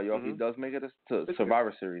sorry to cut you off, he does make it to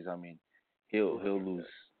Survivor Series. I mean, he'll lose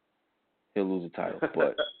the title,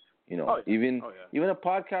 but you know, even a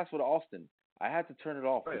podcast with Austin, I had to turn it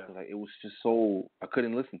off because it was just so I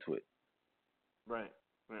couldn't listen to it. Right.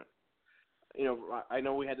 You know, I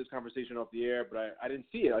know we had this conversation off the air, but I didn't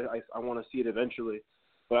see it. I want to see it eventually,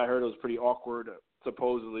 but I heard it was pretty awkward.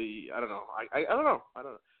 Supposedly, I don't know. I don't know.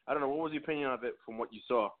 What was the opinion of it from what you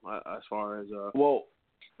saw as far as the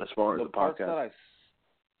podcast?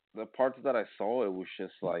 The parts that I saw, it was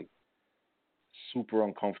just like super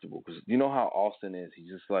uncomfortable because you know how Austin is.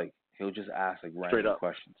 He's just like he'll just ask like random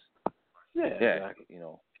questions. Yeah, exactly. You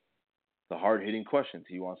know, the hard hitting questions.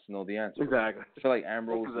 He wants to know the answer. Exactly. I feel like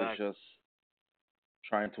Ambrose was just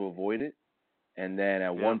trying to avoid it, and then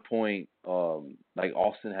at one point, like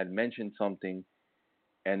Austin had mentioned something,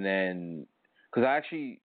 and then because I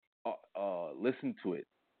actually listened to it,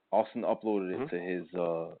 Austin uploaded it to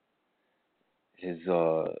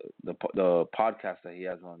the podcast that he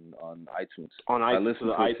has on iTunes. I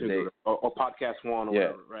listened to it today. Or Podcast One or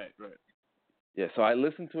whatever. Right. Yeah, so I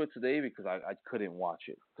listened to it today because I couldn't watch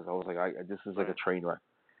it because I was like, this is like a train wreck.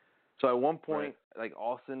 So at one point, like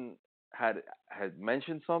Austin had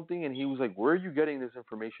mentioned something, and he was like, "Where are you getting this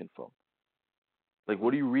information from? Like,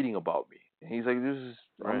 what are you reading about me?" And he's like, "This is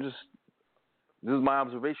my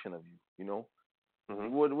observation of you. You know,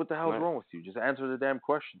 what the hell's wrong with you? Just answer the damn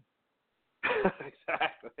question."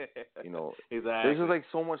 Exactly. You know, exactly. There's just like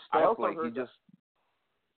so much stuff like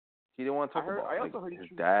he didn't want to talk about. I like also heard his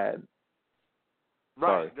dad.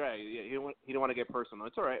 Right. Yeah, he didn't want to get personal.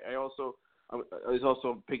 It's all right. I was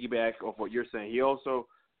also piggyback off what you're saying. He also,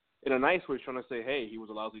 in a nice way, was trying to say, hey, he was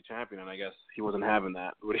a lousy champion, and I guess he wasn't having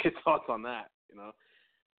that. What are your thoughts on that? You know?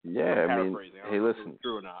 Yeah, I mean, hey, listen. If it's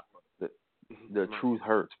true or not? The truth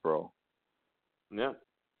hurts, bro. Yeah.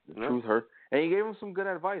 The truth hurts. And he gave him some good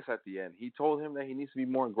advice at the end. He told him that he needs to be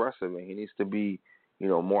more aggressive and he needs to be, you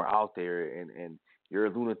know, more out there and you're a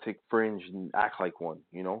lunatic fringe and act like one,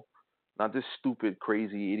 you know? Not this stupid,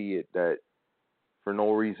 crazy idiot that for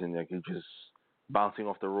no reason, like you're just bouncing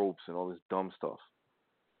off the ropes and all this dumb stuff.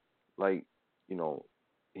 Like, you know,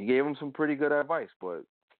 he gave him some pretty good advice, but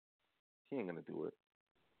he ain't gonna do it.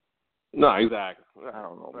 No, exactly. I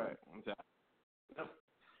don't know, man. Exactly.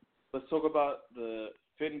 Let's talk about the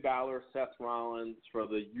Finn Balor, Seth Rollins for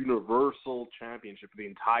the Universal Championship, the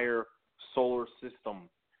entire solar system.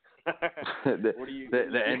 the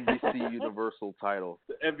NBC Universal title.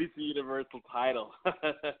 The NBC Universal title.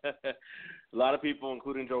 A lot of people,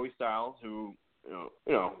 including Joey Styles, who you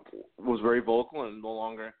know was very vocal and no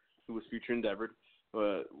longer who was future endeavored,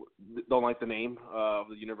 don't like the name of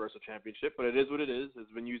the Universal Championship, but it is what it is.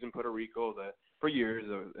 It's been used in Puerto Rico for years,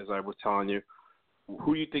 as I was telling you.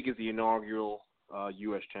 Who do you think is the inaugural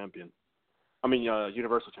U.S. champion? I mean,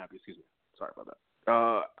 Universal champion. Excuse me. Sorry about that.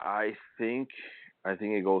 I think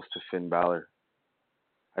it goes to Finn Balor.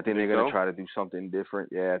 I think they're gonna try to do something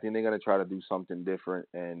different. Yeah, I think they're gonna try to do something different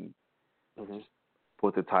and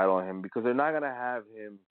put the title on him because they're not gonna have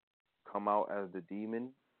him come out as the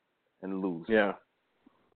demon and lose. Yeah.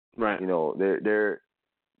 Right. You know,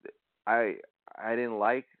 I didn't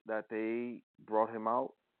like that they brought him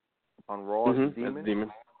out on Raw as the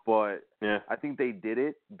demon. But I think they did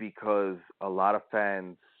it because a lot of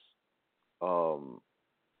fans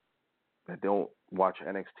that don't watch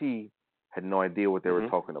NXT had no idea what they were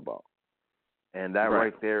talking about. And that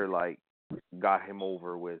right there, like, got him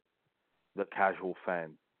over with the casual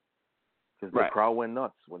fan. Because the crowd went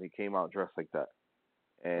nuts when he came out dressed like that.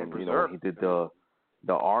 And, you know, he did the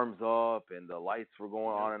arms up and the lights were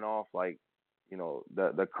going on and off. Like,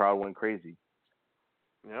 the crowd went crazy.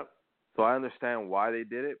 Yep. So I understand why they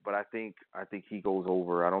did it, but I think he goes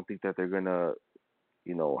over. I don't think that they're gonna,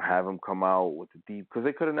 have him come out with the deep, because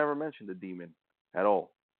they could have never mentioned the demon at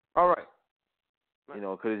all. All right.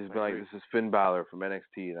 It could have just been like, this is Finn Balor from NXT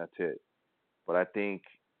and that's it. But I think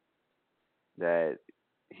that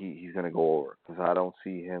he's gonna go over, because I don't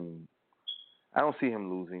see him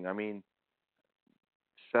losing. I mean,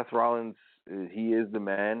 Seth Rollins, he is the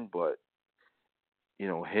man, but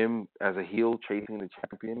him as a heel chasing the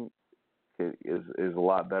champion is a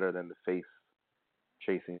lot better than the face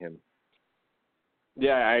chasing him.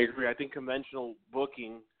 Yeah, I agree. I think conventional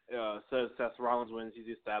booking says Seth Rollins wins. He's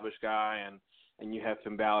the established guy, and you have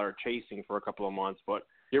Finn Balor chasing for a couple of months. But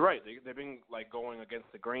you're right. They've been going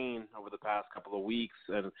against the grain over the past couple of weeks,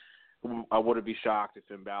 and I wouldn't be shocked if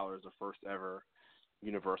Finn Balor is the first ever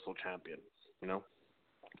Universal Champion.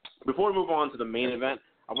 Before we move on to the main event,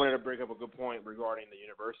 I wanted to bring up a good point regarding the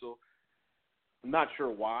Universal. I'm not sure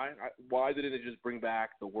why. Why didn't they just bring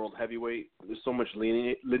back the World Heavyweight? There's so much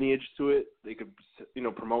lineage to it. They could,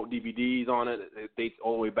 promote DVDs on it. It dates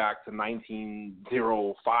all the way back to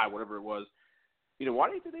 1905, whatever it was. Why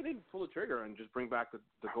do you think they didn't pull the trigger and just bring back the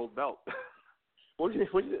gold belt? What is your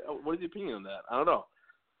opinion on that? I don't know.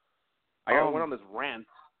 I went on this rant,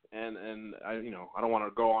 and I don't want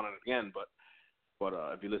to go on it again, but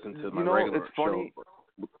if you listen to my regular it's funny.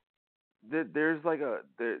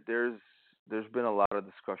 There's been a lot of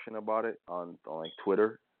discussion about it on like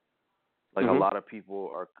Twitter. Like a lot of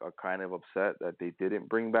people are kind of upset that they didn't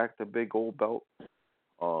bring back the big gold belt.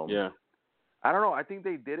 Yeah. I don't know. I think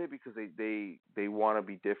they did it because they want to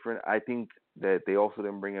be different. I think that they also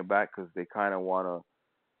didn't bring it back because they kind of want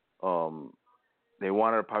to they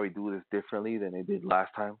wanted to probably do this differently than they did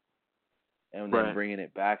last time. And then bringing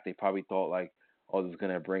it back, they probably thought like, oh, this is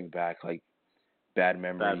gonna bring back like bad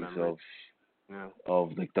memories.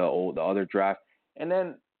 Of like the other draft. And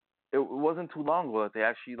then it wasn't too long ago that they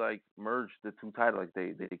actually like merged the two titles.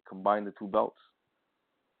 Like they combined the two belts.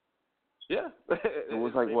 Yeah. It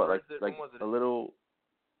was like what, like a little,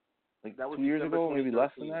 like that was 2 years ago, maybe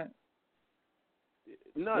less than that.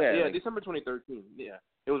 No, yeah, December 2013. Yeah,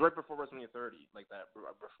 it was right before WrestleMania 30, like that.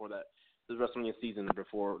 Before that, this was WrestleMania season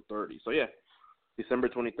before 30. So yeah, December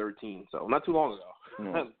 2013. So not too long ago,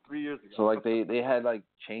 3 years ago. So like they had like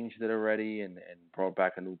changed it already and brought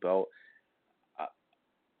back a new belt.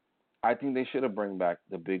 I think they should have bring back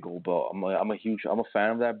the big gold belt. I'm a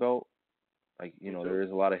fan of that belt. Like there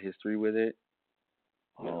is a lot of history with it.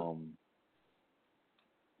 Yeah.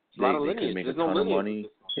 They could make a ton of money.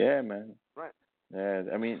 Yeah, man. Right. Yeah,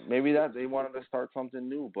 I mean maybe that they wanted to start something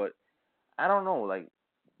new, but I don't know. Like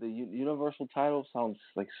the Universal title sounds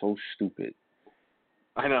like so stupid.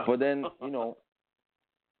 I know. But then, who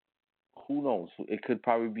knows? It could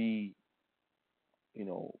probably be,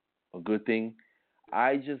 a good thing.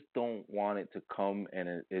 I just don't want it to come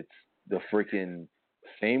and it's the freaking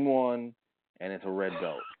same one and it's a red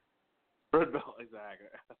belt. Red belt, exactly.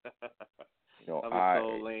 That was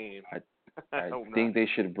so lame. I think they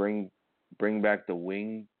should bring back the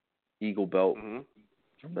wing eagle belt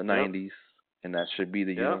from the 90s, and that should be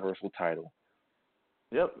the Universal title.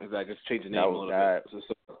 Yep, exactly. Just change the name a little bit.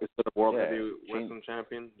 Instead of World Heavyweight Wrestling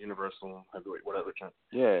Champion, Universal Heavyweight, whatever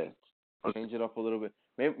champion. Yeah, change it up a little bit.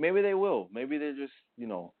 Maybe they will. Maybe they're just,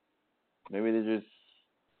 maybe they're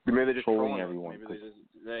just trolling everyone.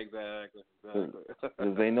 Exactly.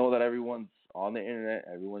 Because they know that everyone's on the internet.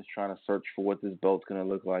 Everyone's trying to search for what this belt's gonna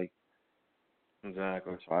look like.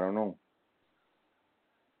 Exactly. So I don't know.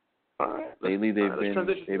 All right. Lately they've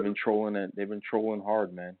been trolling it. They've been trolling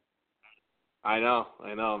hard, man. I know.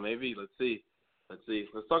 Maybe let's see.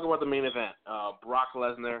 Let's talk about the main event. Brock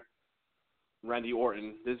Lesnar, Randy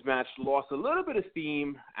Orton. This match lost a little bit of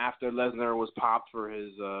steam after Lesnar was popped for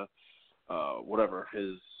his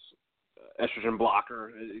his estrogen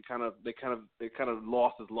blocker. They kind of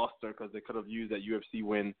lost his luster because they could have used that UFC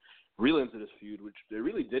win really into this feud, which they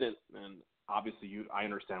really didn't. And obviously, I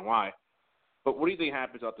understand why. But what do you think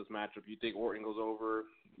happens out this matchup? You think Orton goes over?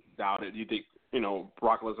 Doubt it. Do you think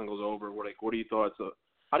Brock Lesnar goes over? What are your thoughts?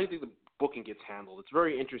 How do you think the booking gets handled? It's a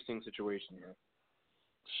very interesting situation here.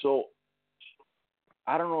 So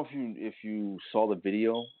I don't know if you saw the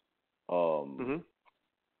video.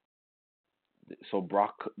 So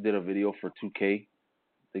Brock did a video for 2K,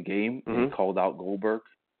 the game, and he called out Goldberg,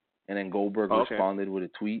 and then Goldberg responded with a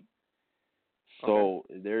tweet. So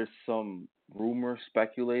there's some rumor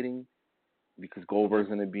speculating, because Goldberg's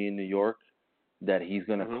going to be in New York, that he's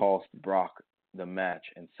going to cost Brock the match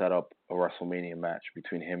and set up a WrestleMania match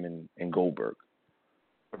between him and Goldberg.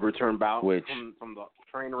 a return bout which, from the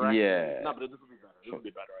train wreck. Yeah. No, but this will be better. This will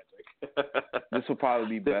be better, I think. This will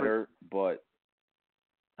probably be better, but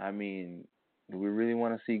I mean, do we really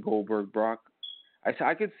want to see Goldberg Brock?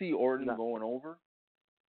 I could see Orton going over,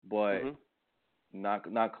 but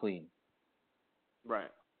not clean.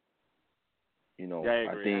 Right. You know, yeah,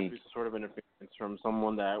 I agree. I think it has to be some sort of interference from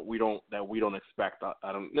someone that we don't expect.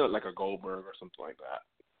 I don't know, like a Goldberg or something like that.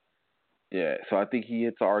 Yeah, so I think he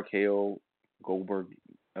hits a RKO.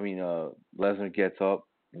 Lesnar gets up,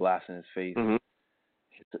 blasts in his face,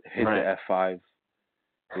 hits the F5,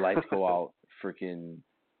 lights go out, freaking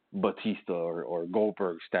Batista or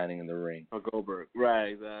Goldberg standing in the ring. Or Goldberg, right?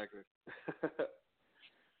 Exactly.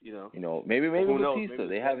 You know, maybe Batista. Maybe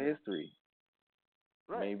they have history.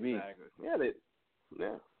 Right. Maybe. Exactly.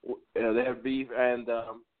 They have beef, and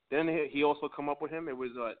then he also come up with him. It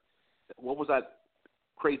was what was that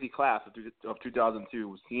crazy class of 2002? It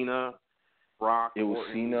was Cena, Brock. It was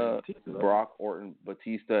Orton, Cena, Batista, Brock, Orton,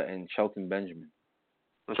 Batista, and Shelton Benjamin.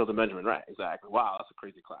 Shelton Benjamin, right? Exactly. Wow, that's a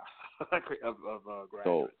crazy class of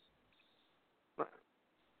graduates. Right.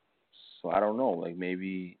 So I don't know. Like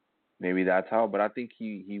maybe that's how. But I think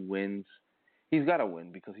he wins. He's got to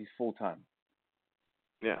win because he's full time.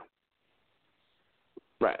 Yeah.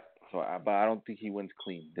 Right. So, but I don't think he wins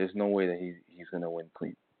clean. There's no way that he's gonna win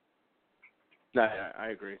clean. No, I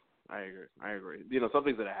agree. You know,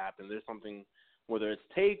 something's gonna happen. There's something, whether it's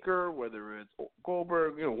Taker, whether it's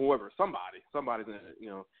Goldberg, you know, whoever, somebody's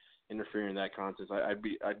gonna, interfere in that contest. I'd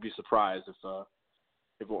be surprised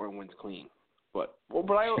if Orton wins clean. But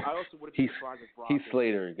I also wouldn't be surprised if Brock. Heath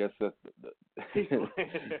Slater gets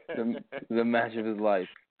the match of his life.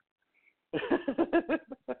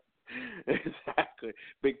 Exactly.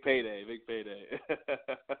 Big payday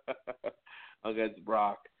against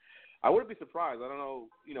Brock. I wouldn't be surprised. I don't know.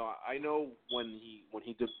 I know when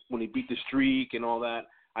he beat the streak and all that.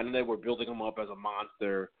 I know they were building him up as a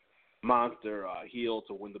monster heel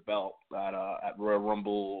to win the belt at Royal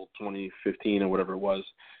Rumble 2015 or whatever it was.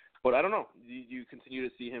 But I don't know. Do you continue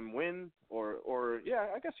to see him win, or yeah?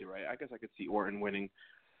 I guess you're right. I guess I could see Orton winning.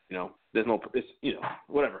 There's no,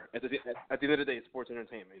 whatever. At the end of the day, it's sports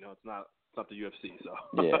entertainment. It's not the UFC.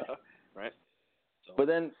 So yeah, right. So, but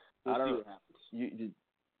then we'll I don't see know. What happens.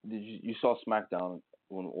 You saw SmackDown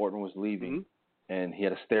when Orton was leaving, and he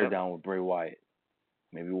had a stare down with Bray Wyatt.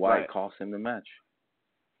 Maybe Wyatt cost him the match.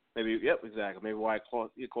 Maybe, exactly. Maybe Wyatt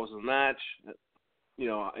cost him the match.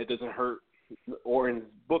 It doesn't hurt Orton's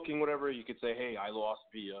booking, whatever. You could say, hey, I lost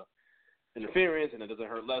via interference, and it doesn't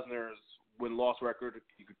hurt Lesnar's win-loss record.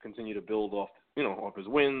 He could continue to build off his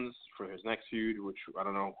wins for his next feud, which I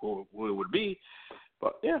don't know who it would be.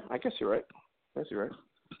 But yeah, I guess you're right.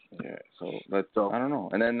 Yeah, so I don't know.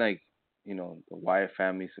 And then the Wyatt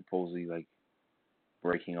family supposedly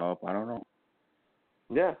breaking up. I don't know.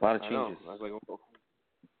 Yeah, a lot of changes. I was like, oh.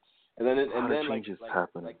 And then changes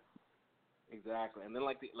happening. Exactly. And then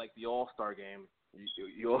the All-Star game,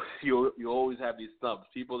 you always have these snubs.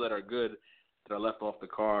 People that are good that are left off the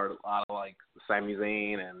card. A lot of Sami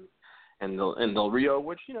Zayn and Del Rio,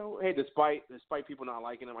 which hey, despite people not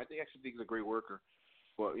liking him, I actually think he's a great worker.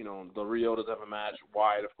 But Del Rio doesn't have a match.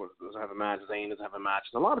 Wyatt, of course, doesn't have a match. Zayn doesn't have a match.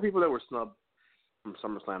 And a lot of people that were snubbed from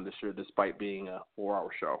SummerSlam this year, despite being a 4-hour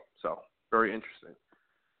show. So very interesting,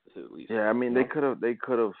 to say the least. Yeah, I mean they could have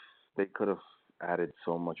added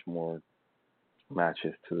so much more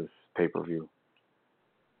matches to this pay-per-view.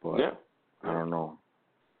 But I don't know.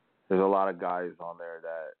 There's a lot of guys on there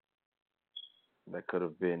that could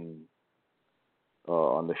have been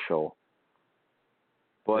on the show.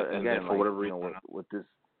 But again, for whatever reason, with this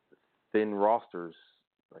thin rosters,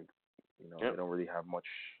 they don't really have much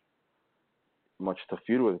to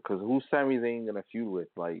feud with. Because who's Sami Zayn gonna feud with?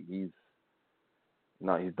 He's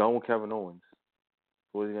done with Kevin Owens.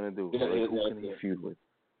 What is he gonna do? Who can he feud with?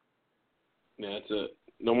 Yeah, that's it.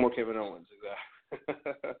 No more Kevin Owens.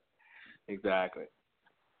 Exactly. Exactly.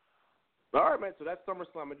 All right, man. So that's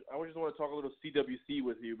SummerSlam. I just want to talk a little CWC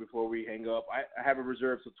with you before we hang up. I have it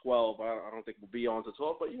reserved to 12. I don't think we'll be on to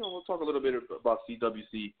 12, but we'll talk a little bit about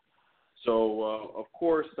CWC. So of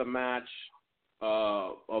course the match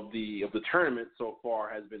of the tournament so far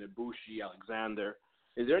has been Ibushi Alexander.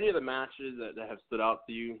 Is there any other matches that have stood out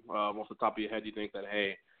to you off the top of your head? You think that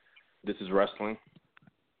hey, this is wrestling?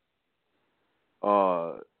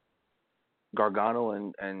 Gargano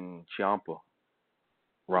and Ciampa.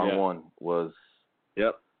 Round one was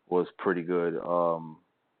pretty good.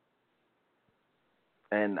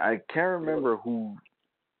 And I can't remember who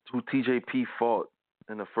TJP fought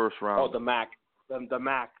in the first round. Oh, the Mac, the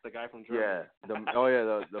guy from Germany. Yeah,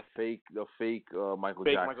 the fake Michael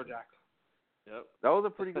Jackson. Michael Jackson. Yep. That was a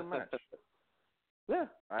pretty good match. Yeah,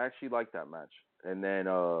 I actually like that match. And then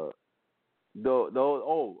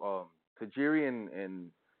Tajiri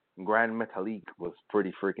and Grand Metalik was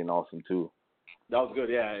pretty freaking awesome too. That was good.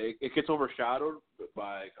 Yeah, it gets overshadowed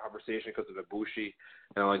by conversation because of Ibushi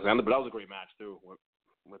and Alexander, but that was a great match too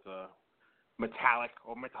with Metallic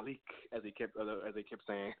or Metalik as they kept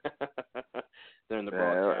saying during the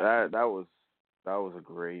broadcast. That was a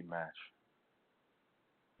great match.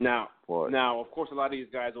 Now, of course, a lot of these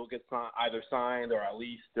guys will get either signed or at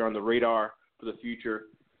least they're on the radar for the future.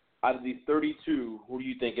 Out of these 32, who do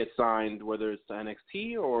you think gets signed? Whether it's to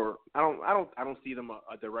NXT or I don't see them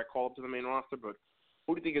a direct call up to the main roster, but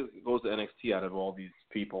who do you think goes to NXT out of all these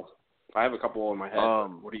people? I have a couple in my head.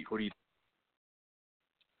 What do you?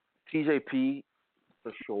 TJP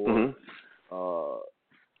for sure.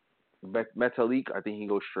 Metalik, I think he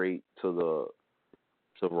goes straight to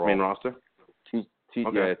Raw. Main roster.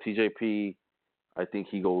 Yeah, TJP, I think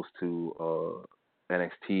he goes to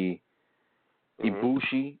NXT.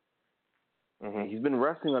 Ibushi, he's been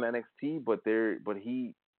wrestling on NXT, but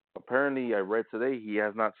he apparently, I read today, he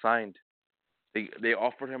has not signed. They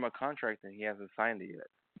offered him a contract and he hasn't signed it yet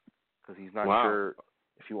because he's not sure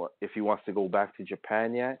if he wants to go back to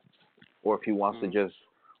Japan yet or if he wants to just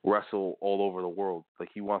wrestle all over the world. Like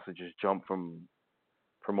he wants to just jump from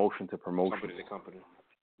promotion to promotion. Company to company.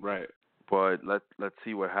 Right. But let's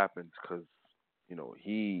see what happens because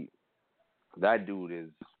that dude is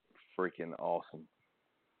freaking awesome.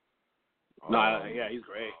 Yeah, he's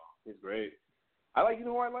great. He's great. I like,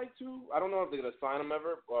 who I like too? I don't know if they're gonna sign him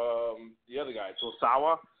ever. The other guy,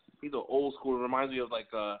 Tosawa, he's an old school. It reminds me of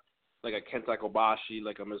like a Kenta Kobashi,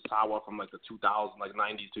 like a Misawa from like the 2000s, like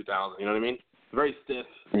 90s, 2000. You know what I mean? Very stiff.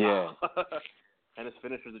 Yeah. And his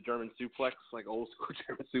finisher is a German suplex, like old school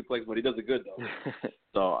German suplex, but he does it good though.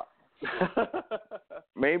 So.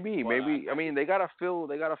 maybe. I mean, they gotta fill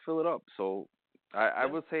it up. So I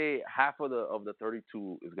would say half of the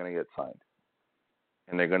 32 is gonna get signed,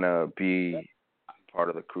 and they're gonna be part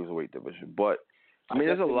of the cruiserweight division. But I mean,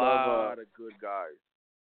 there's a lot of good guys.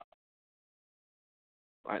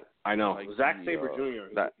 I know. Like Zack Sabre Jr.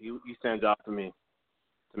 He stands out to me.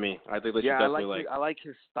 I think that I like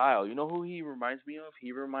his style. You know who he reminds me of?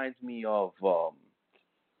 He reminds me of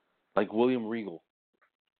like William Regal.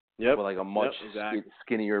 Yep. But like a much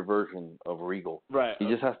skinnier version of Regal. Right. He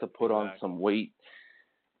just has to put on some weight.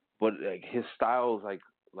 But like his style is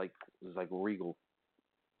like Regal.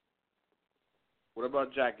 What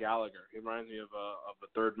about Jack Gallagher? He reminds me of the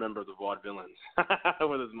third member of the Vaudevillains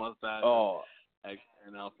with his mustache. Oh.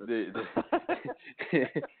 And outfit.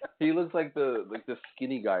 He looks like the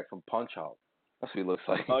skinny guy from Punch Out. That's what he looks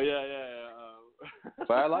like. Oh yeah.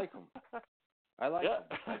 But I like him.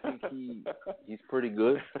 I think he's pretty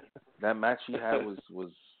good. That match he had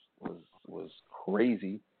was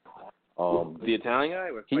crazy. The Italian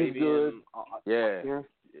guy with he's good. Yeah.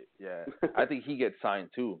 I think he gets signed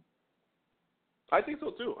too. I think so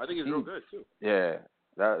too. I think he's real good too. Yeah,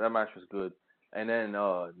 that match was good. And then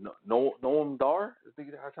Noam Dar, I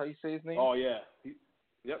think that's how you say his name. Oh yeah.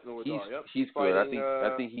 Noam Dar. Yep. He's good.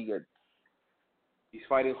 I think he gets. He's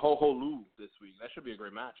fighting Ho Ho Lu this week. That should be a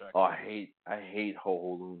great match, actually. Oh, I hate Ho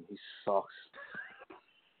Ho Lu. He sucks.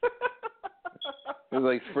 He's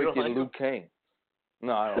like freaking Liu Kang.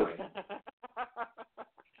 No, I don't like him.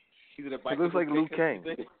 He looks like Liu Kang.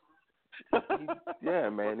 Yeah,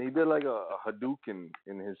 man. He did like a Hadouken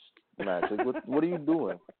in his match. Like, what are you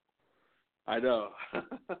doing? I know.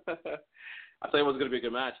 I tell you what's going to be a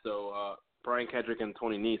good match, though. Brian Kendrick and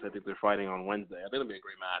Tony Nese, I think they're fighting on Wednesday. I think it'll be a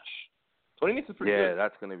great match. Tony Nese is pretty good. Yeah,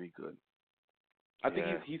 that's going to be good. I think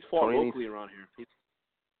he's fought Tony locally around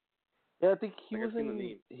here. I think he was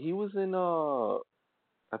in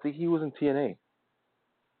I think he was in TNA.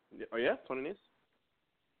 Oh yeah, Tony Nese?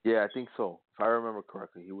 Yeah, I think so. If I remember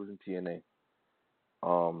correctly, he was in TNA.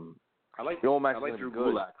 I like Drew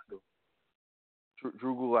Gulak too.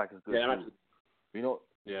 Drew Gulak is good too. You know,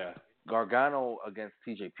 Gargano against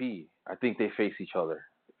TJP. I think they face each other.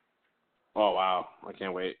 Oh wow! I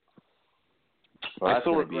can't wait. Well, that's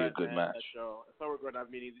gonna be a good match. I still regret not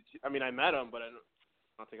meeting. I mean, I met him, but I'm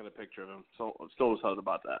not taking a picture of him. So I'm still excited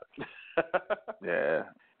about that. Yeah.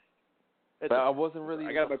 But I wasn't really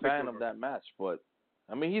a fan of that match, but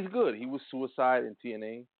I mean, he's good. He was Suicide in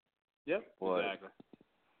TNA. Yep, exactly.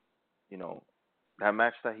 You know, that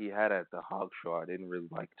match that he had at the Hog Show, I didn't really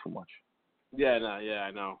like too much. I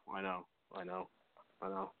know.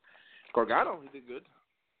 Gargano, he did good.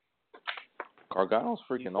 Gargano's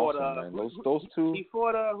freaking awesome, man. Those two. He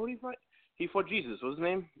fought. Who did he fight? He fought Jesus. What's his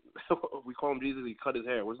name? We call him Jesus. He cut his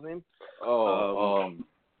hair. What's his name?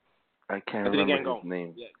 I can't remember his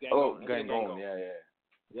name. Yeah, Gangone.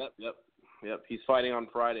 Yeah. Yep. Yep. He's fighting on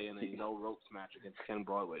Friday in a no ropes match against Ken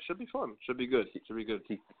Broadway. Should be fun. Should be good.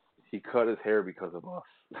 He cut his hair because of us.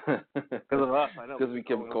 Because of us, I know. Because we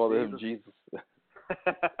kept calling him Jesus.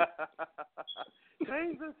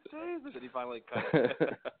 Jesus. And he finally cut it.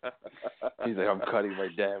 He's like, I'm cutting my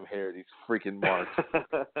damn hair. These freaking marks.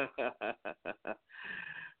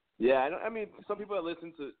 Yeah, I mean, some people that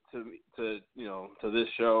listen to this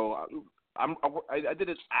show, I did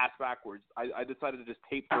it ass backwards. I decided to just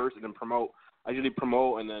tape first and then promote. I usually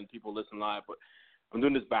promote and then people listen live, but I'm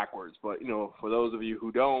doing this backwards. But for those of you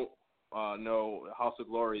who don't know, House of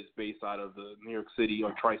Glory is based out of the New York City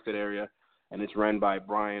or tri-state area, and it's run by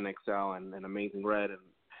Brian XL and Amazing Red, and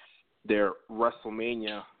their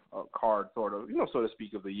WrestleMania card, sort of, so to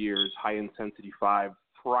speak, of the year is High Intensity 5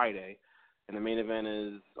 Friday, and the main event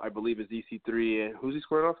is, I believe, is EC3. And who's he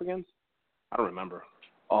squared off against? I don't remember.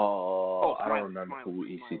 I don't remember who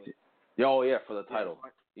EC3. Oh yeah, for the title,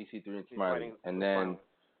 EC3 and Smiley, and then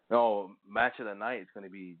match of the night is going to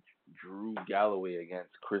be Drew Galloway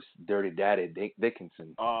against Chris Dirty Daddy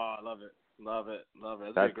Dickinson. Oh, I love it.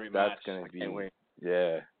 That's a great match. That's going to be. Can't wait.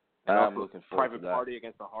 Yeah. And I'm looking forward to that. Private Party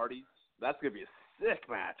against the Hardys. That's going to be a sick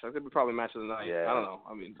match. That's going to be probably match of the night. Yeah. I don't know.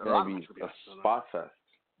 I mean, it's going to be a spot fest.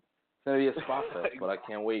 It's going to be a spot fest, but I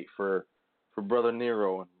can't wait for Brother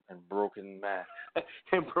Nero and Broken Matt.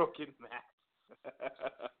 And Broken Matt.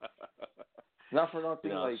 Not for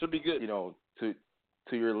nothing, should be good.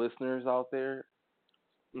 To your listeners out there,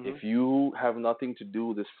 mm-hmm. if you have nothing to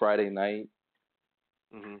do this Friday night,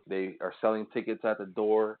 mm-hmm. they are selling tickets at the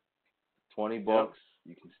door, $20. Yep.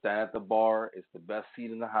 You can stand at the bar. It's the best seat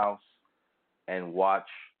in the house, and watch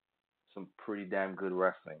some pretty damn good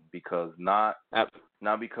wrestling. Because not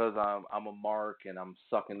because I'm a mark and I'm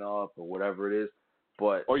sucking up or whatever it is,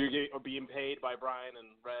 but or you're being paid by Brian and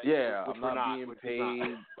Red. Yeah, I'm not being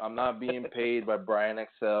paid. I'm not being paid by Brian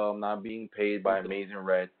XL. I'm not being paid by Amazing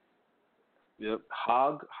Red. Yep.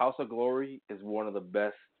 House of Glory is one of the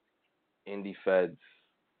best indie feds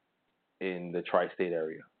in the tri-state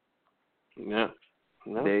area. Yeah.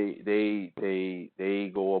 No. They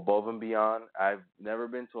go above and beyond. I've never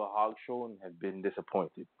been to a Hog show and have been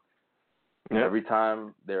disappointed. Yep. Every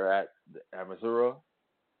time they're at Missouri,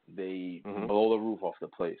 they mm-hmm. blow the roof off the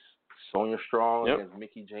place. Sonya Strong yep. against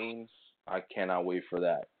Mickie James. I cannot wait for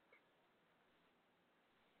that.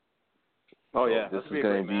 Oh yeah, this is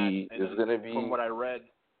gonna be. From what I read,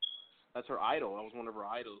 that's her idol. That was one of her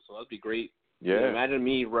idols, so that'd be great. Yeah. Imagine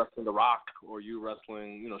me wrestling The Rock or you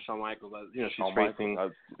wrestling, Shawn Michaels. She's facing.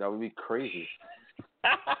 That would be crazy.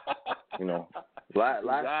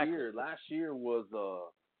 Last year was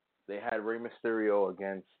they had Rey Mysterio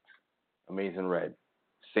against Amazing Red.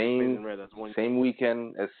 Same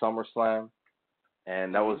weekend as SummerSlam,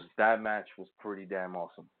 and that match was pretty damn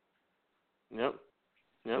awesome. Yep.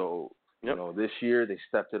 So this year they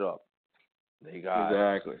stepped it up. They got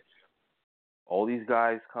all these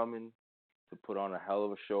guys coming to put on a hell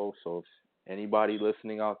of a show. So if anybody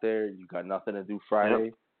listening out there, you got nothing to do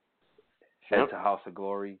Friday, head to House of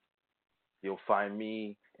Glory. You'll find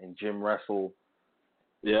me and Jim Wrestle.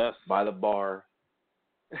 Yes. By the bar.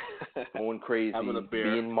 Going crazy,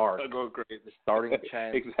 being marked, going crazy, starting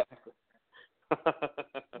chants, exactly,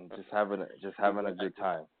 and just having a good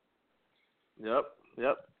time. Yep.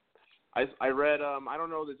 I read. I don't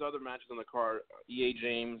know. There's other matches on the card. E.A.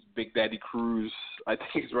 James, Big Daddy Cruz. I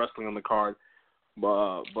think he's wrestling on the card.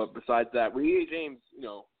 But besides that, E.A. James,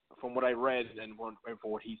 from what I read and from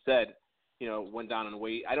what he said, went down in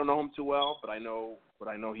weight. I don't know him too well, but I know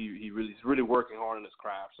he's really working hard on his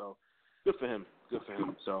craft. So good for him.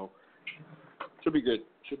 So should be good.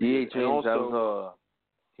 E.A. James,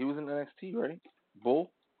 he was in NXT, right?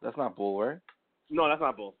 Bull? That's not Bull, right? No, that's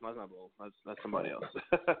not Bull. That's somebody else.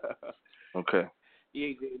 Okay.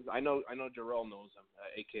 E.A. James, I know Jarrell knows him,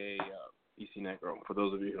 a.k.a. EC Negro, for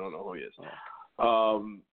those of you who don't know who he is.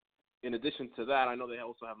 In addition to that, I know they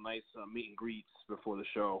also have nice meet and greets before the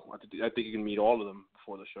show. I think you can meet all of them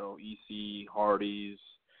before the show. EC, Hardys,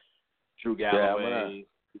 Drew Galloway.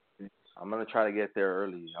 Yeah, I'm gonna try to get there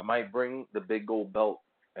early. I might bring the big gold belt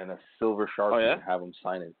and a silver Sharpie and have him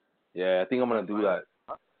sign it. Yeah, I think I'm gonna do that.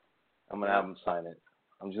 I'm gonna have him sign it.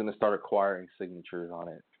 I'm just gonna start acquiring signatures on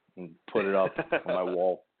it and put it up on my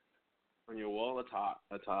wall. On your wall? That's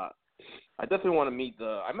hot. I definitely want to meet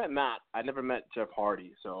I met Matt. I never met Jeff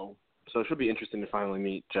Hardy, so it should be interesting to finally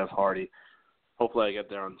meet Jeff Hardy. Hopefully I get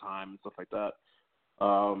there on time and stuff like that.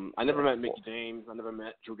 I never met Mickie James. I never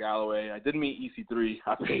met Drew Galloway. I did meet EC3.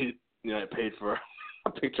 I paid for a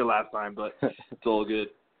picture last time, but it's all good.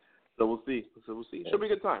 So we'll see. It should be a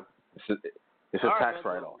good time. It's a tax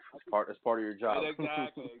write-off. It's part of your job.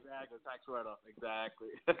 Exactly. Tax write-off. Exactly.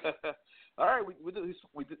 All right,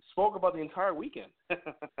 we spoke about the entire weekend.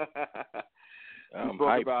 I'm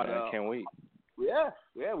hyped, man. I can't wait. Yeah.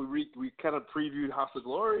 We kind of previewed House of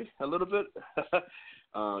Glory a little bit.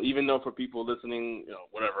 Even though for people listening,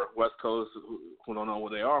 whatever, West Coast who don't know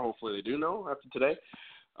where they are, hopefully they do know after today.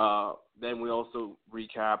 Then we also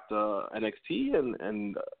recapped NXT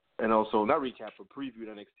and also not recapped, but previewed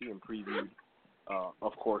NXT and previewed,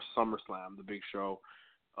 of course, SummerSlam, the big show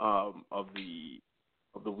of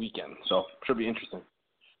the weekend. So should be interesting.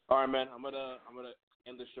 All right, man. I'm gonna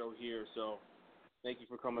end the show here. So thank you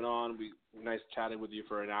for coming on. We nice chatting with you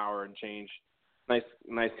for an hour and change. Nice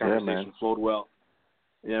conversation. Yeah, man. Flowed well.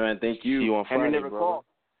 Yeah, man. Thank you. See you on Friday, Henry never brother. called.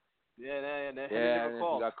 Yeah. Henry never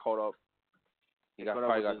called. He got caught up. He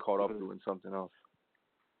probably got caught up doing something else.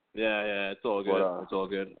 Yeah. It's all good. It's all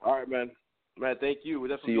good. All right, man. Man, thank you. We'll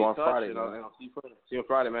definitely see you on touch, Friday, and man. I'll see you Friday. See you on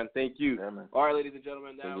Friday, man. Thank you. Yeah, man. All right, ladies and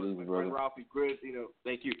gentlemen. Now, my friend Ralphie Grizz,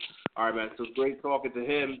 thank you. All right, man. So it's great talking to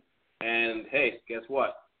him. And, hey, guess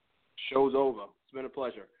what? Show's over. It's been a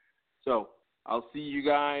pleasure. So I'll see you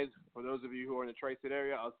guys. For those of you who are in the Tri-State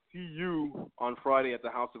area, I'll see you on Friday at the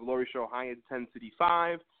House of Glory show, High Intensity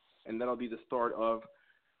 5. And that'll be the start of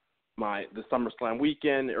the SummerSlam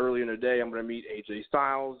weekend. Earlier in the day, I'm going to meet AJ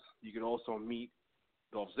Styles. You can also meet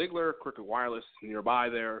Dolph Ziggler, Cricket Wireless nearby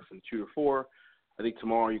there from 2 to 4. I think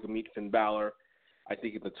tomorrow you can meet Finn Balor. I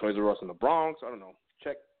think at the Toys R Us in the Bronx. I don't know.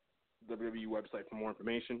 Check the WWE website for more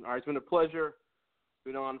information. All right, it's been a pleasure.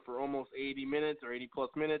 Been on for almost 80 minutes or 80-plus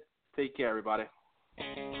minutes. Take care, everybody.